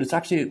category, but it's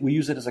actually, we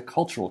use it as a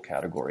cultural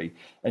category.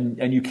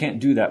 And you can't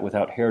do that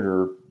without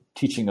Herder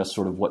teaching us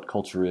sort of what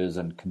culture is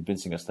and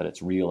convincing us that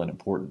it's real and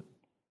important.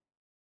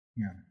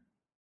 Yeah.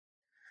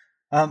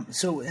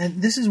 So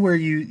and this is where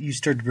you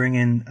start to bring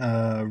in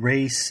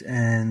race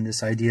and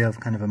this idea of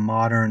kind of a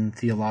modern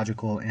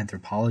theological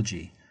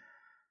anthropology.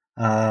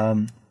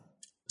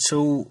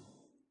 So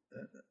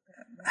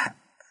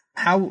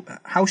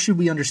how should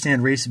we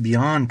understand race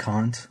beyond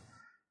Kant?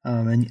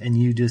 And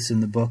you do this in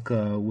the book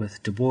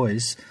with Du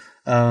Bois.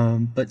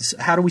 But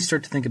how do we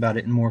start to think about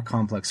it in more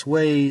complex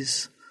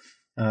ways?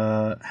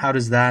 How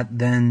does that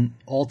then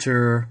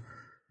alter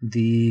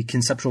the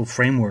conceptual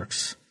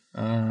frameworks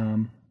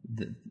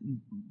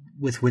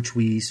with which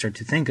we start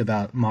to think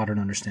about modern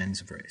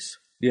understandings of race?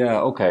 Yeah.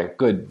 Okay.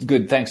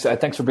 Good. Thanks.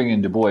 Thanks for bringing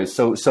in Du Bois.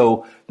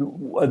 So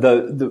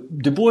the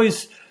Du Bois.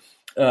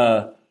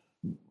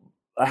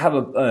 I have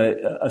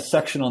a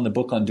section on the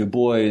book on Du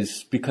Bois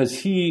because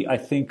he, I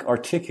think,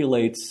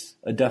 articulates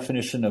a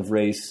definition of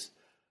race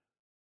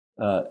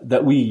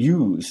that we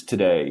use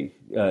today.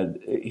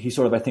 He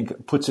sort of, I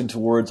think, puts into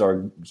words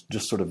our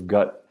just sort of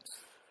gut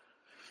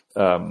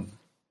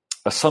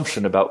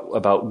assumption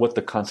about what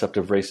the concept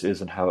of race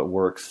is and how it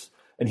works.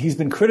 And he's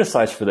been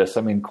criticized for this.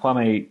 I mean,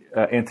 Kwame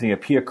Anthony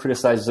Appiah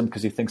criticizes him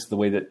because he thinks the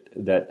way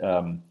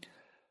that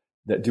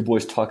Du Bois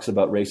talks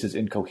about race is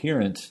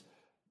incoherent.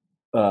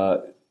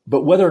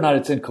 But whether or not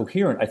it's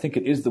incoherent, I think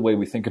it is the way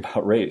we think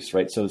about race,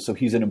 right? So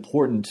he's an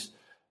important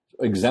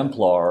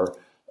exemplar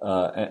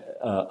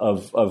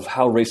of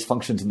how race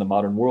functions in the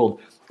modern world.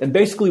 And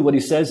basically what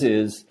he says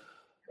is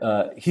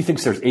he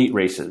thinks there's 8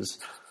 races.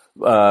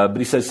 But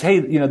he says, hey,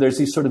 there's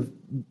these sort of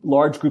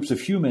large groups of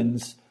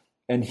humans,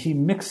 and he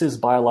mixes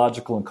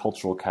biological and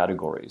cultural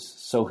categories.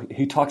 So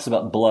he talks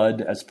about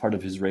blood as part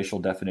of his racial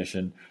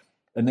definition,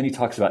 and then he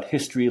talks about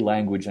history,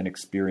 language, and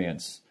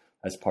experience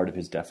as part of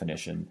his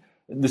definition.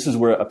 This is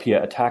where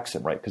Appiah attacks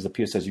him, right? Because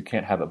Appiah says you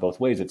can't have it both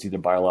ways. It's either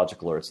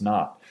biological or it's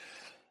not.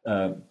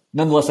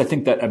 Nonetheless, I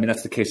think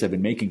that's the case I've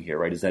been making here,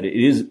 right? Is that it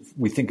is,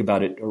 we think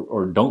about it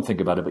or don't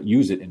think about it, but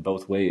use it in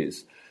both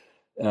ways.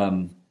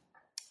 I'm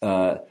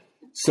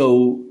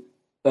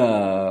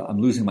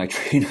losing my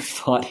train of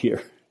thought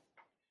here.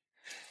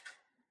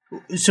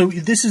 So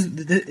this is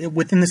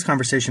within this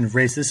conversation of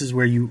race. This is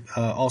where you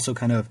also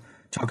kind of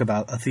talk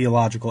about a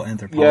theological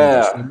anthropology.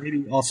 Yeah. So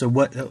maybe also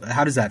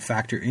how does that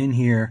factor in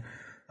here?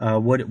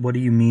 What do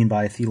you mean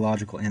by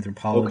theological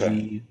anthropology?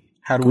 Okay.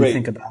 How do we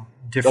think about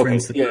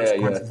difference?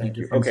 Okay. Thank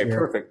you. Okay,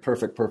 here?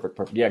 Perfect.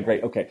 Yeah,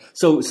 great. Okay.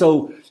 So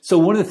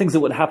one of the things that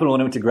would happen when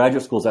I went to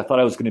graduate school is I thought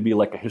I was going to be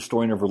like a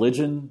historian of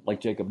religion,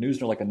 like Jacob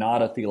Neusner, like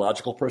not a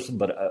theological person,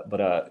 but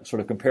a sort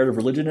of comparative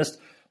religionist.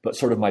 But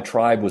sort of my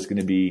tribe was going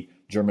to be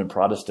German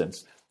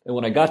Protestants. And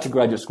when I got to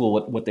graduate school,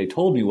 what they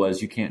told me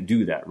was you can't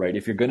do that, right?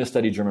 If you're going to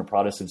study German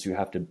Protestants, you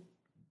have to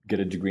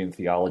get a degree in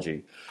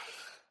theology,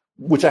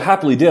 which I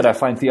happily did. I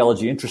find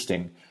theology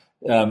interesting.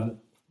 But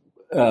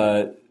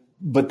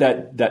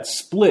that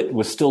split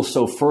was still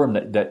so firm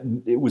that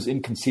it was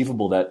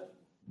inconceivable that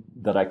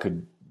I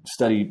could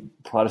study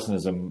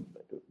Protestantism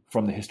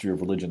from the History of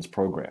Religions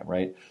program,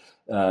 right?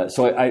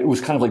 So it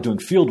was kind of like doing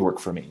field work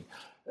for me.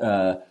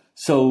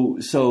 So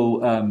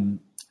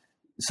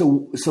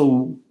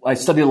I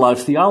studied a lot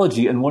of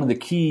theology, and one of the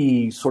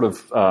key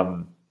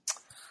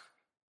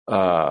one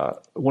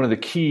of the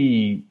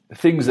key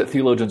things that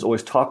theologians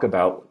always talk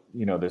about,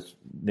 there's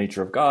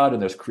nature of God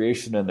and there's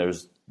creation and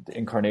there's the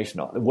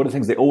incarnation. One of the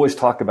things they always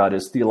talk about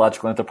is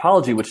theological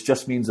anthropology, which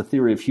just means the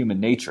theory of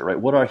human nature, right?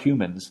 What are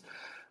humans?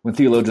 When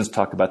theologians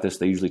talk about this,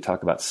 they usually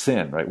talk about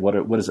sin, right?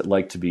 What is it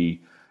like to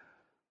be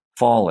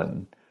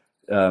fallen?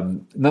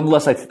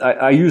 Nonetheless,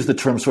 I use the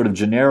term sort of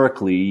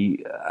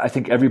generically. I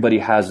think everybody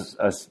has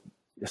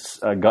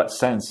a gut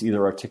sense,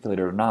 either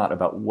articulated or not,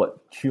 about what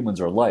humans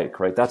are like,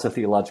 right? That's a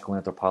theological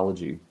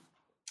anthropology.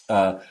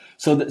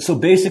 So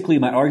basically,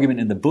 my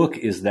argument in the book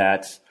is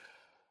that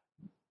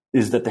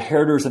the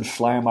Herders and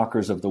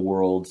Schleiermachers of the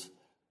world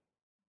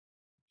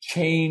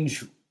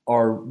change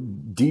our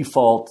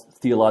default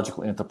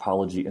theological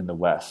anthropology in the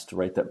West,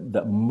 right?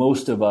 That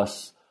most of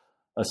us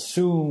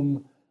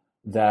assume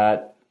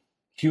that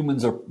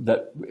humans are,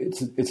 that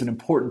it's an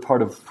important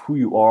part of who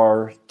you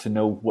are to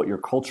know what your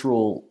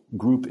cultural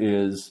group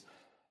is,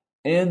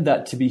 and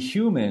that to be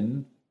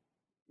human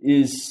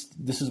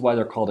this is why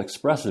they're called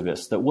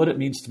expressivists, that what it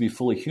means to be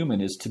fully human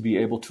is to be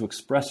able to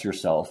express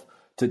yourself,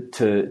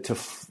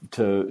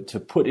 to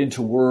put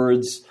into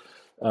words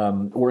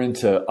or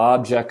into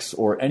objects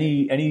or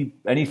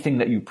anything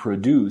that you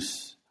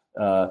produce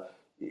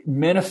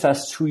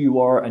manifests who you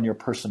are and your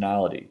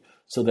personality.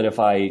 So that if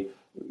I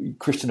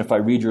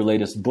read your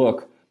latest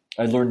book,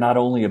 I learn not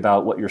only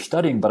about what you're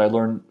studying, but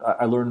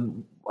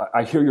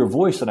I hear your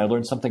voice and I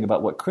learn something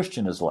about what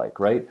Christian is like,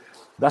 right?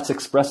 That's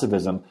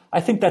expressivism. I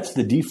think that's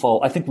the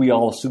default. I think we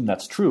all assume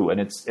that's true. And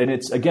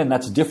it's again,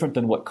 that's different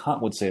than what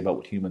Kant would say about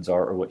what humans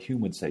are, or what Hume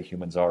would say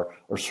humans are,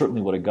 or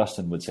certainly what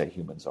Augustine would say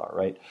humans are,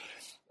 right?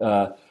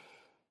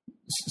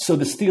 So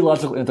this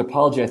theological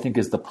anthropology, I think,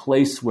 is the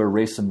place where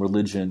race and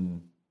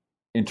religion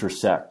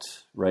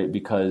intersect, right?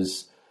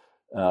 Because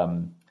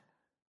to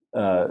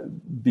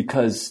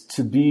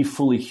be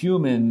fully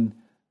human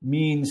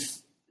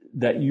means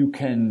that you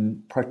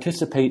can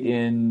participate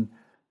in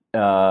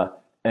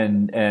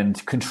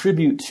and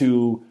contribute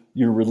to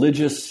your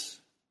religious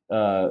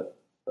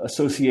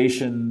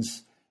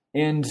associations,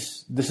 and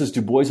this is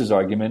Du Bois's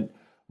argument,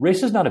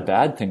 Race is not a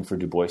bad thing for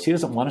Du Bois. He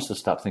doesn't want us to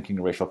stop thinking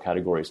in racial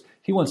categories.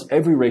 He wants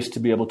every race to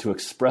be able to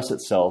express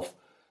itself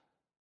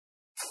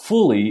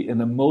fully in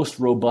the most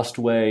robust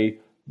way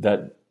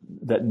that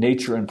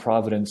nature and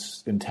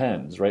providence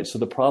intends, right? So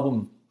the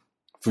problem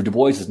for Du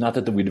Bois is not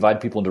that we divide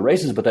people into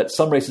races, but that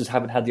some races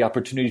haven't had the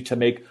opportunity to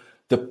make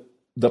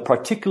the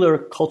particular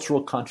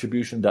cultural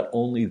contribution that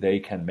only they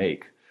can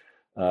make.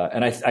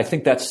 And I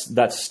think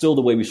that's still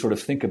the way we sort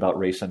of think about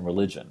race and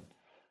religion.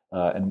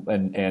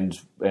 And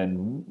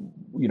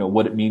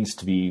what it means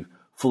to be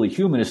fully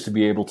human is to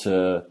be able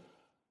to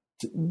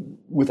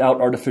without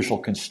artificial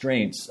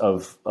constraints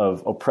of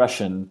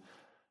oppression,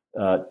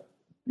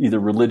 either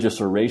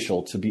religious or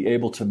racial, to be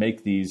able to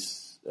make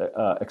these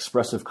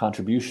expressive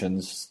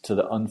contributions to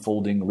the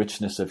unfolding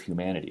richness of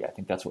humanity. I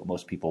think that's what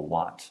most people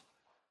want.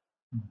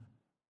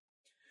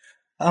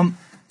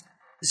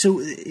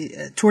 So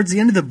towards the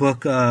end of the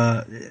book,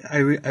 I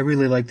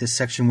really like this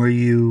section where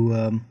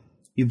you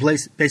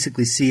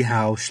basically see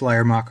how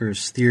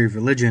Schleiermacher's theory of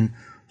religion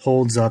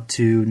holds up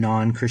to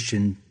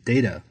non-Christian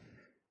data.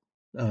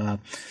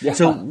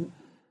 So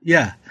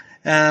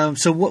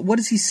what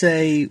does he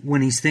say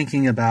when he's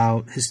thinking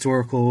about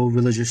historical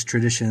religious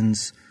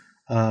traditions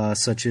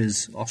such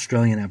as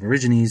Australian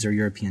Aborigines or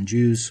European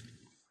Jews?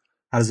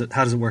 How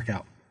does it work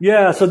out?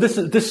 Yeah, so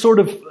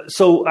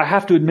so I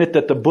have to admit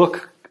that the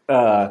book,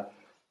 I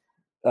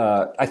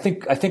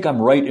think I'm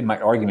right in my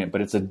argument,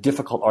 but it's a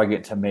difficult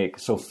argument to make.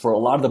 So for a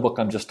lot of the book,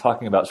 I'm just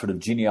talking about sort of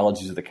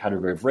genealogies of the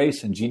category of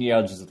race and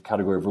genealogies of the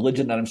category of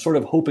religion, and I'm sort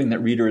of hoping that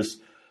readers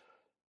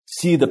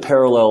see the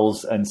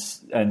parallels and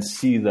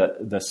see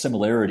the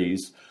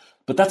similarities.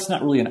 But that's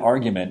not really an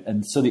argument,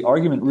 and so the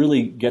argument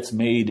really gets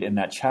made in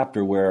that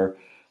chapter where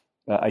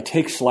I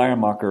take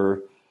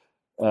Schleiermacher,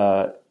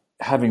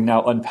 having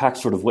now unpacked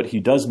sort of what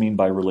he does mean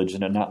by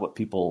religion and not what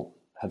people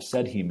have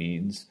said he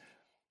means.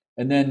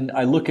 And then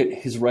I look at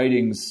his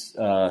writings.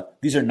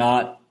 These are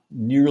not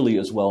nearly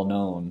as well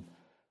known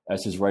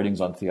as his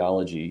writings on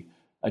theology.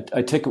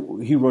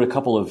 He wrote a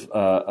couple of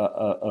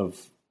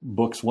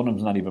books. One of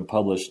them's not even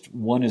published.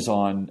 One is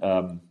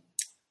on,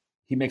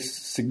 he makes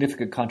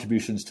significant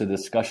contributions to the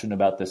discussion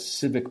about the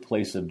civic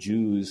place of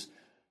Jews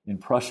in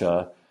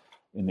Prussia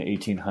in the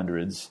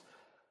 1800s.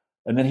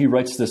 And then he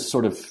writes this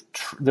sort of,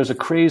 there's a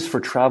craze for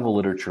travel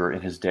literature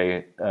in his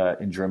day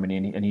in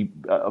Germany, and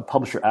a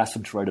publisher asked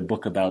him to write a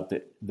book about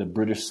the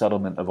British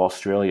settlement of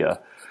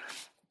Australia,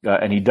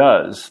 and he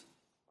does.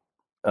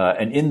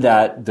 And in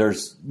that,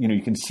 there's,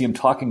 you can see him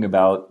talking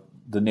about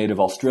the native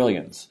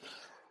Australians.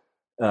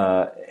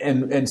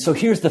 And so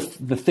here's the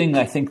thing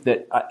I think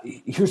that,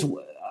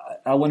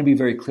 I want to be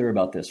very clear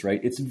about this,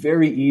 right? It's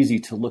very easy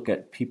to look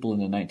at people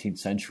in the 19th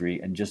century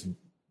and just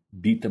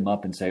beat them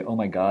up and say, oh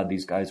my God,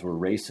 these guys were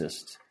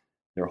racist.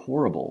 They're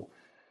horrible.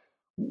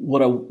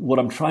 What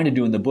I'm trying to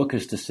do in the book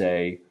is to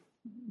say,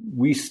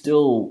 we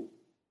still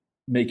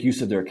make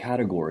use of their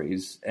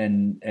categories,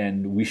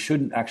 and we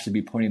shouldn't actually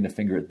be pointing the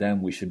finger at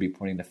them. We should be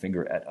pointing the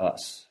finger at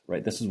us,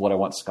 right? This is what I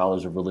want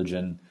scholars of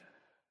religion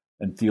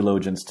and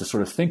theologians to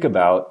sort of think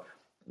about.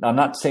 I'm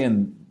not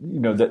saying,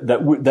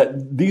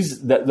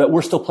 that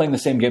we're still playing the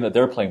same game that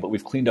they're playing, but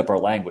we've cleaned up our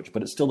language,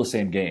 but it's still the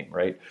same game,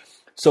 right?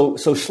 So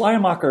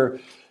Schleiermacher,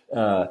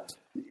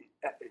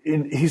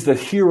 he's the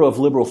hero of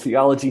liberal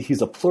theology.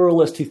 He's a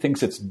pluralist. He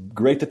thinks it's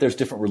great that there's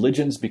different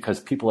religions because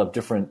people have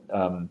different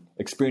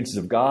experiences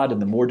of God,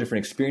 and the more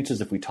different experiences,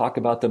 if we talk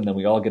about them, then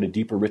we all get a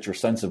deeper, richer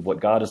sense of what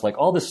God is like.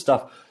 All this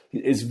stuff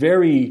is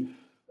very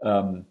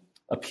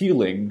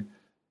appealing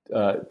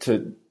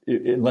to,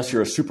 unless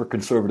you're a super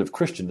conservative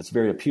Christian, it's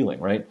very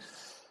appealing, right?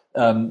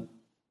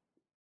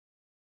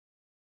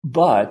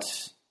 But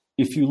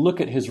if you look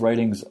at his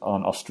writings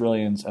on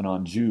Australians and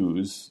on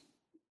Jews,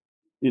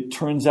 it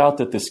turns out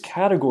that this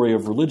category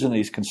of religion that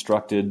he's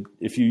constructed,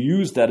 if you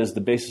use that as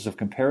the basis of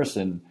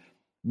comparison,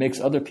 makes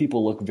other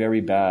people look very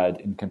bad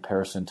in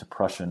comparison to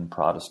Prussian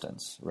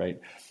Protestants,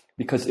 right?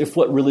 Because if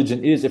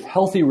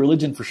healthy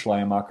religion for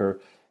Schleiermacher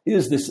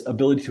is this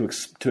ability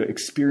to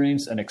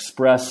experience and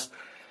express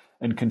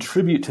and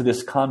contribute to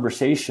this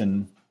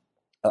conversation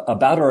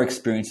about our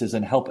experiences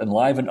and help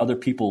enliven other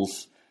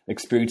people's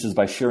experiences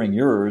by sharing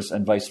yours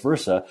and vice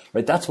versa,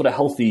 right? That's what a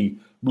healthy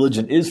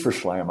religion is for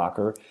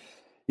Schleiermacher.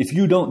 If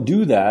you don't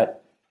do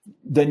that,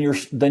 then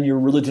your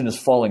religion is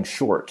falling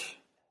short.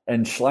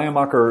 And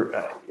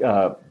Schleiermacher,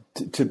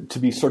 to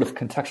be sort of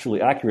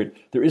contextually accurate,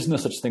 there is no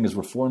such thing as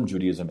Reform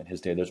Judaism in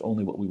his day. There's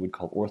only what we would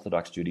call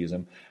Orthodox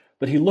Judaism.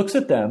 But he looks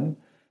at them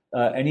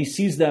and he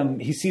sees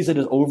it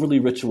as overly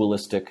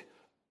ritualistic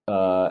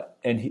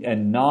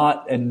and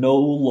no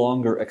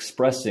longer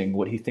expressing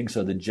what he thinks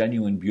are the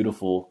genuine,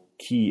 beautiful,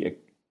 key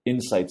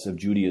insights of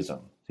Judaism.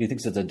 He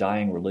thinks it's a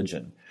dying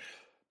religion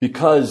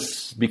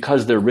because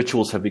their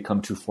rituals have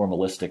become too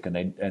formalistic,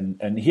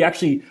 and he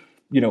actually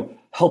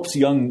helps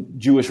young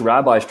Jewish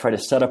rabbis try to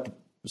set up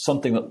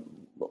something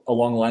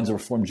along the lines of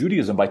Reform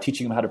Judaism by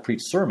teaching them how to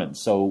preach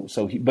sermons.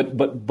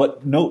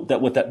 But note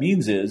that what that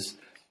means is,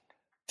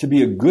 to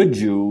be a good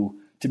Jew,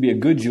 to be a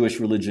good Jewish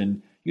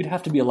religion, you'd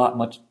have to be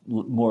much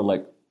more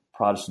like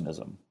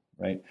Protestantism,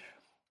 right?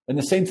 And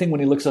the same thing when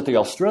he looks at the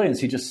Australians,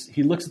 he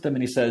looks at them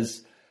and he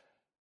says,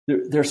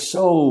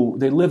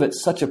 they live at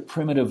such a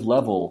primitive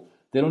level.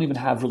 They don't even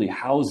have really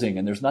housing,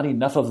 and there's not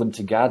enough of them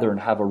to gather and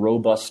have a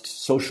robust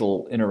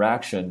social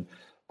interaction,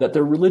 that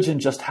their religion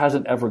just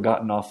hasn't ever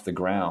gotten off the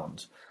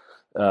ground.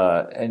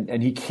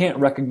 And he can't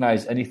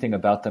recognize anything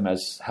about them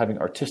as having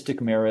artistic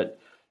merit.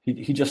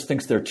 He just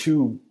thinks they're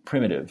too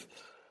primitive.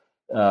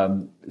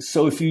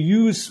 So if you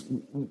use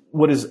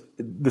what is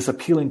this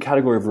appealing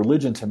category of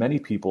religion to many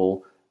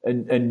people,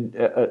 and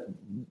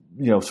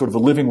sort of a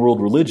living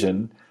world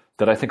religion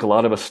that I think a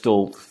lot of us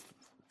still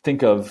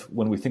think of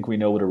when we think we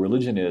know what a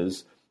religion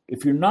is,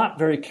 if you're not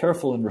very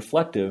careful and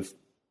reflective,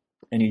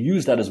 and you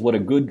use that as what a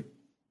good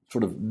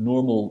sort of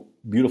normal,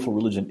 beautiful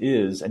religion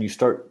is, and you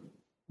start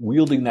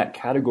wielding that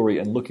category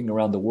and looking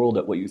around the world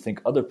at what you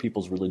think other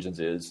people's religions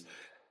is,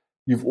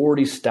 you've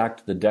already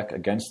stacked the deck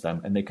against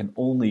them, and they can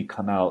only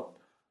come out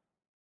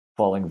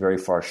falling very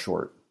far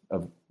short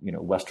of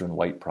Western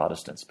white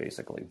Protestants,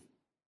 basically.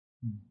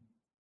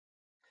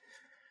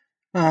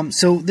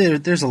 So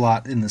there's a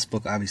lot in this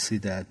book, obviously,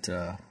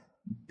 that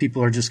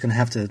people are just going to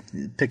have to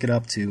pick it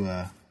up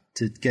to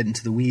get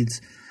into the weeds.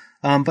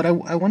 But I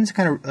wanted to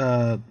kind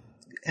of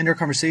end our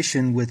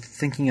conversation with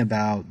thinking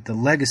about the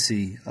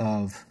legacy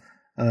of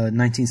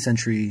 19th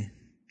century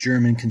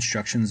German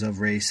constructions of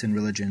race and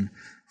religion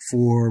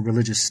for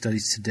religious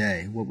studies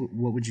today.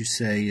 What would you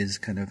say is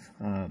kind of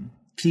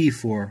key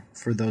for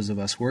those of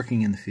us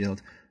working in the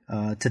field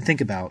to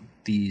think about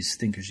these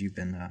thinkers you've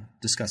been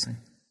discussing?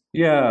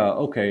 Yeah.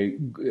 Okay.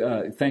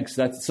 Thanks.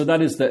 That's the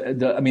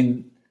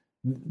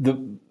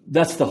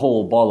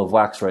whole ball of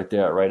wax right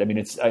there, right? I mean,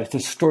 it's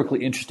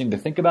historically interesting to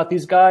think about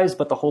these guys,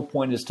 but the whole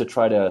point is to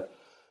try to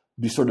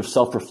be sort of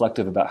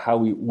self-reflective about how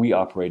we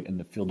operate in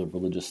the field of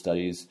religious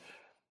studies.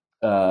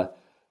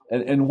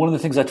 And one of the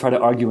things I try to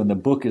argue in the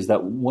book is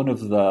that one of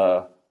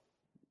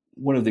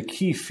the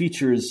key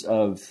features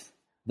of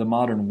the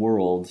modern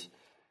world,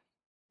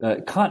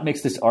 Kant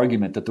makes this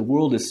argument that the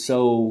world is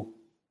so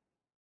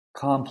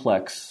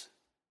complex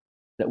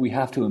that we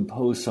have to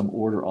impose some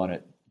order on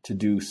it to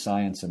do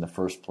science in the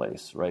first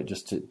place, right?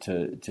 Just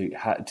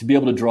to be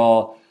able to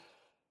draw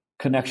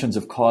connections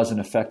of cause and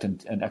effect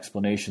and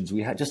explanations,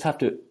 we just have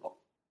to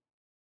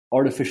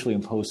artificially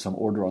impose some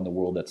order on the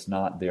world that's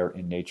not there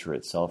in nature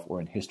itself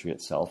or in history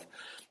itself.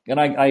 And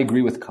I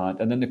agree with Kant.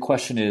 And then the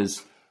question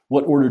is,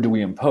 what order do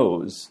we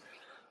impose?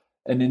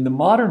 And in the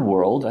modern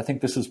world, I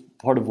think this is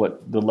part of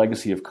what the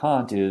legacy of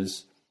Kant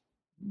is.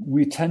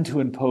 We tend to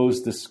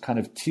impose this kind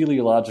of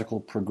teleological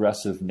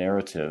progressive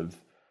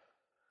narrative.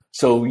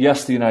 So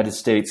yes, the United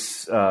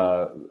States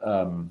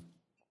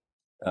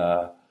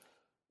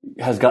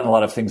has gotten a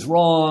lot of things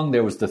wrong.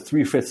 There was the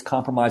 3/5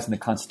 compromise in the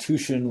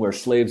Constitution where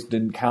slaves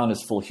didn't count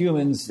as full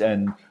humans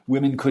and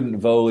women couldn't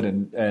vote,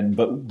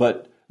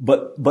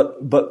 but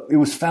it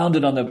was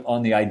founded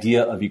on the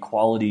idea of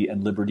equality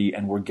and liberty,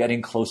 and we're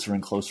getting closer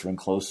and closer and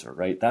closer,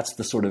 right? That's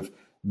the sort of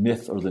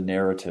myth or the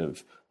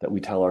narrative that we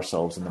tell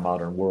ourselves in the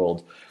modern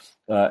world.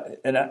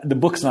 And the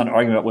book's not an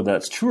argument about whether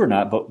that's true or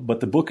not, but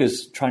the book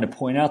is trying to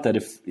point out that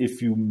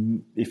if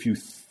you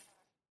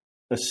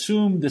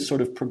assume this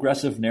sort of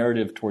progressive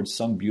narrative towards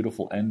some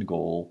beautiful end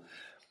goal,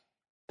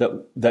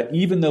 that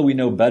even though we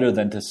know better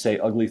than to say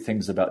ugly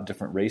things about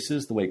different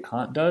races the way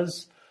Kant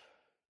does,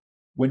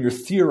 when you're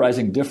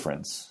theorizing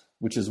difference,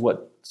 which is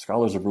what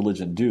scholars of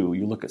religion do,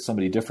 you look at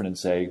somebody different and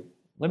say,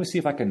 let me see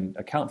if I can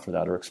account for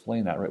that or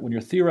explain that, right? When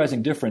you're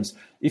theorizing difference,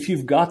 if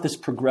you've got this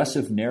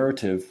progressive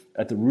narrative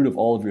at the root of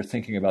all of your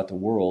thinking about the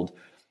world,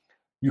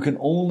 you can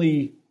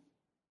only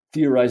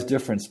theorize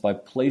difference by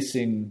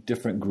placing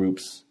different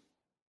groups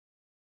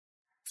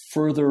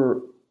further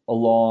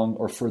along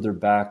or further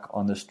back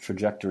on this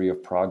trajectory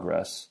of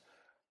progress.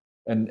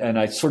 And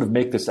I sort of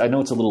make this, I know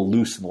it's a little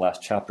loose in the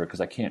last chapter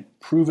because I can't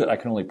prove it, I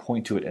can only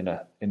point to it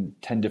in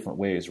 10 different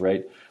ways,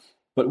 right?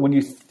 But when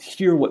you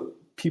hear what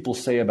people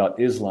say about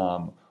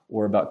Islam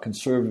or about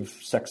conservative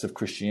sects of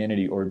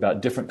Christianity or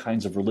about different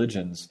kinds of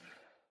religions,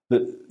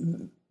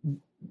 the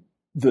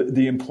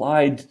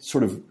implied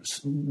sort of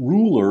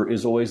ruler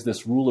is always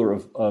this ruler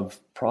of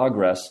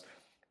progress.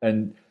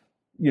 And,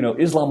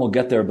 Islam will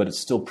get there, but it's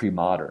still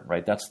pre-modern,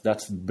 right?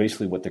 That's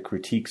basically what the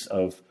critiques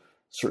of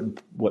certain,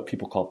 what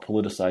people call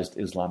politicized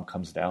Islam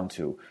comes down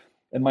to.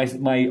 And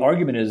my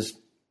argument is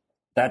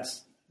not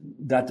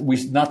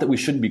that we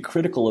shouldn't be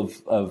critical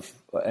of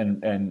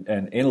and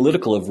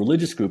analytical of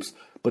religious groups,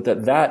 but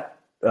that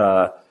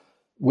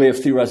way of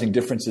theorizing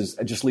differences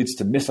just leads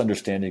to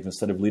misunderstandings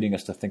instead of leading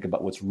us to think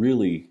about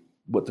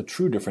what the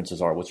true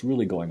differences are, what's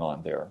really going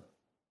on there.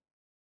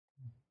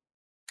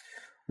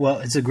 Well,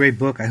 it's a great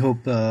book. I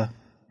hope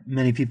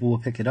many people will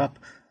pick it up.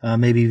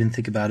 Maybe even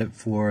think about it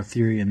for a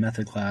theory and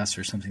method class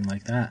or something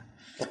like that.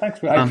 Well,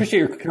 thanks. I appreciate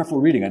your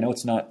careful reading. I know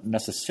it's not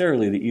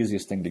necessarily the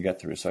easiest thing to get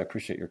through, so I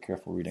appreciate your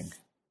careful reading.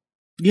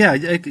 Yeah,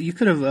 you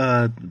could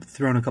have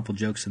thrown a couple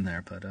jokes in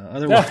there, but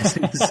otherwise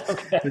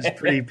it was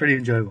pretty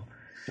enjoyable.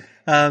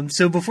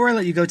 So before I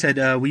let you go,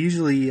 Ted, we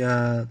usually,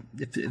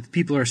 if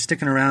people are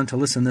sticking around to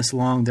listen this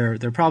long,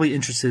 they're probably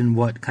interested in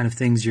what kind of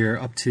things you're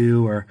up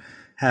to or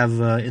have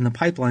in the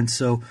pipeline.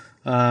 So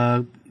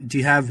do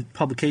you have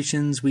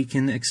publications we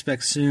can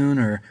expect soon,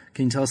 or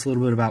can you tell us a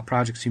little bit about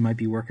projects you might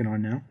be working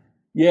on now?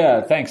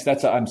 Yeah, thanks.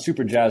 I'm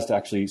super jazzed,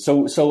 actually.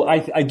 So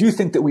I do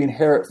think that we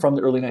inherit from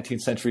the early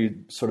 19th century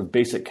sort of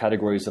basic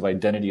categories of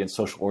identity and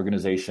social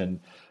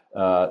organization,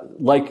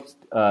 like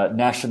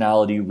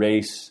nationality,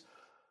 race,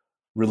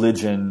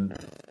 religion.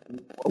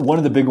 One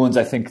of the big ones,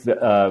 I think,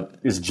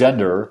 is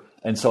gender.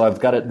 And so I've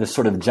got this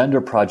sort of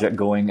gender project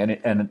going,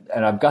 and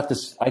I've got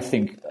this, I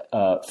think,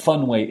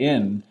 fun way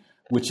in,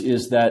 which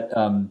is that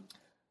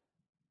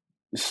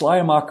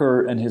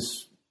Schleiermacher and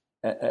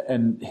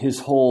his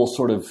whole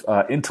sort of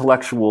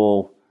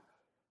intellectual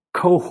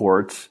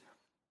cohort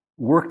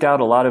worked out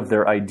a lot of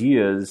their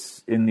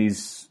ideas in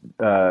these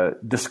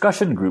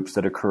discussion groups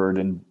that occurred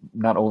in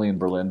not only in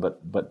Berlin,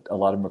 but a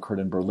lot of them occurred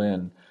in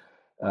Berlin.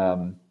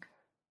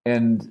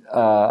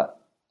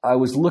 I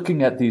was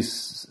looking at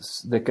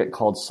these that get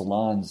called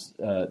salons,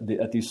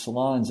 at these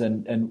salons,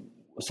 and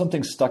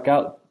something stuck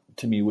out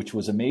to me, which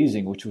was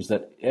amazing, which was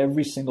that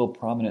every single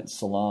prominent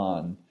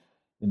salon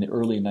in the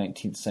early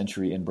 19th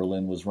century in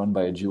Berlin was run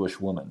by a Jewish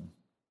woman.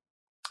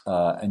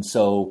 And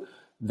so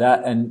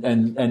that,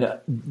 and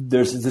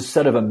there's this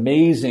set of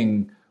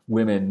amazing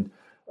women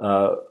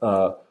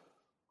who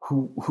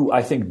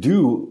I think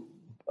do,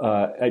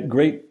 at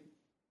great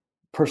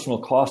personal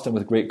cost and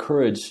with great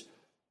courage,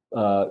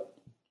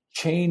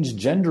 change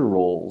gender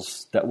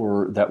roles that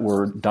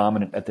were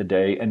dominant at the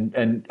day,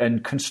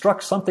 and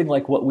construct something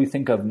like what we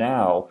think of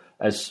now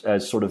as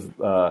sort of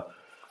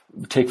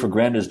take for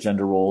granted as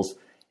gender roles,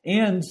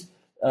 and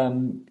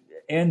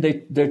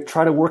they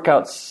try to work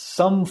out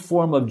some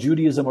form of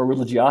Judaism or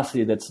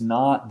religiosity that's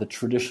not the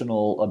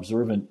traditional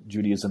observant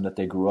Judaism that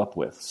they grew up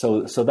with.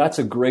 So that's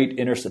a great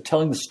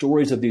telling the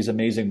stories of these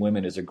amazing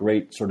women is a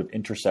great sort of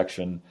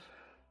intersection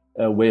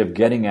way of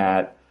getting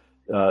at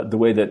the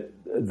way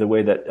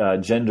that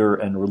gender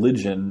and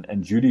religion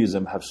and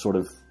Judaism have sort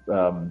of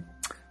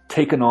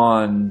taken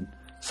on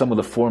some of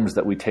the forms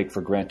that we take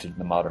for granted in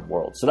the modern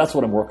world. So that's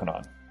what I'm working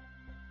on.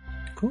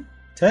 Cool.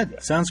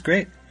 Ted, sounds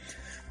great.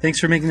 Thanks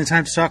for making the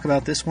time to talk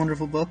about this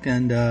wonderful book,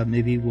 and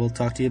maybe we'll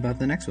talk to you about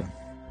the next one.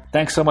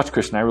 Thanks so much,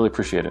 Christian. I really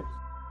appreciate it.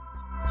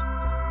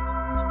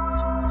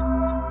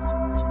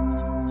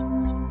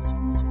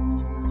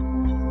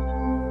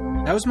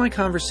 That was my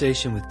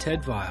conversation with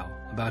Ted Weil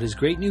about his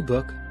great new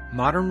book,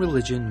 Modern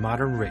Religion,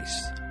 Modern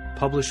Race,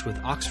 published with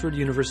Oxford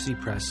University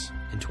Press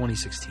in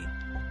 2016.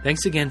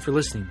 Thanks again for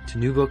listening to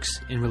New Books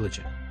in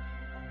Religion.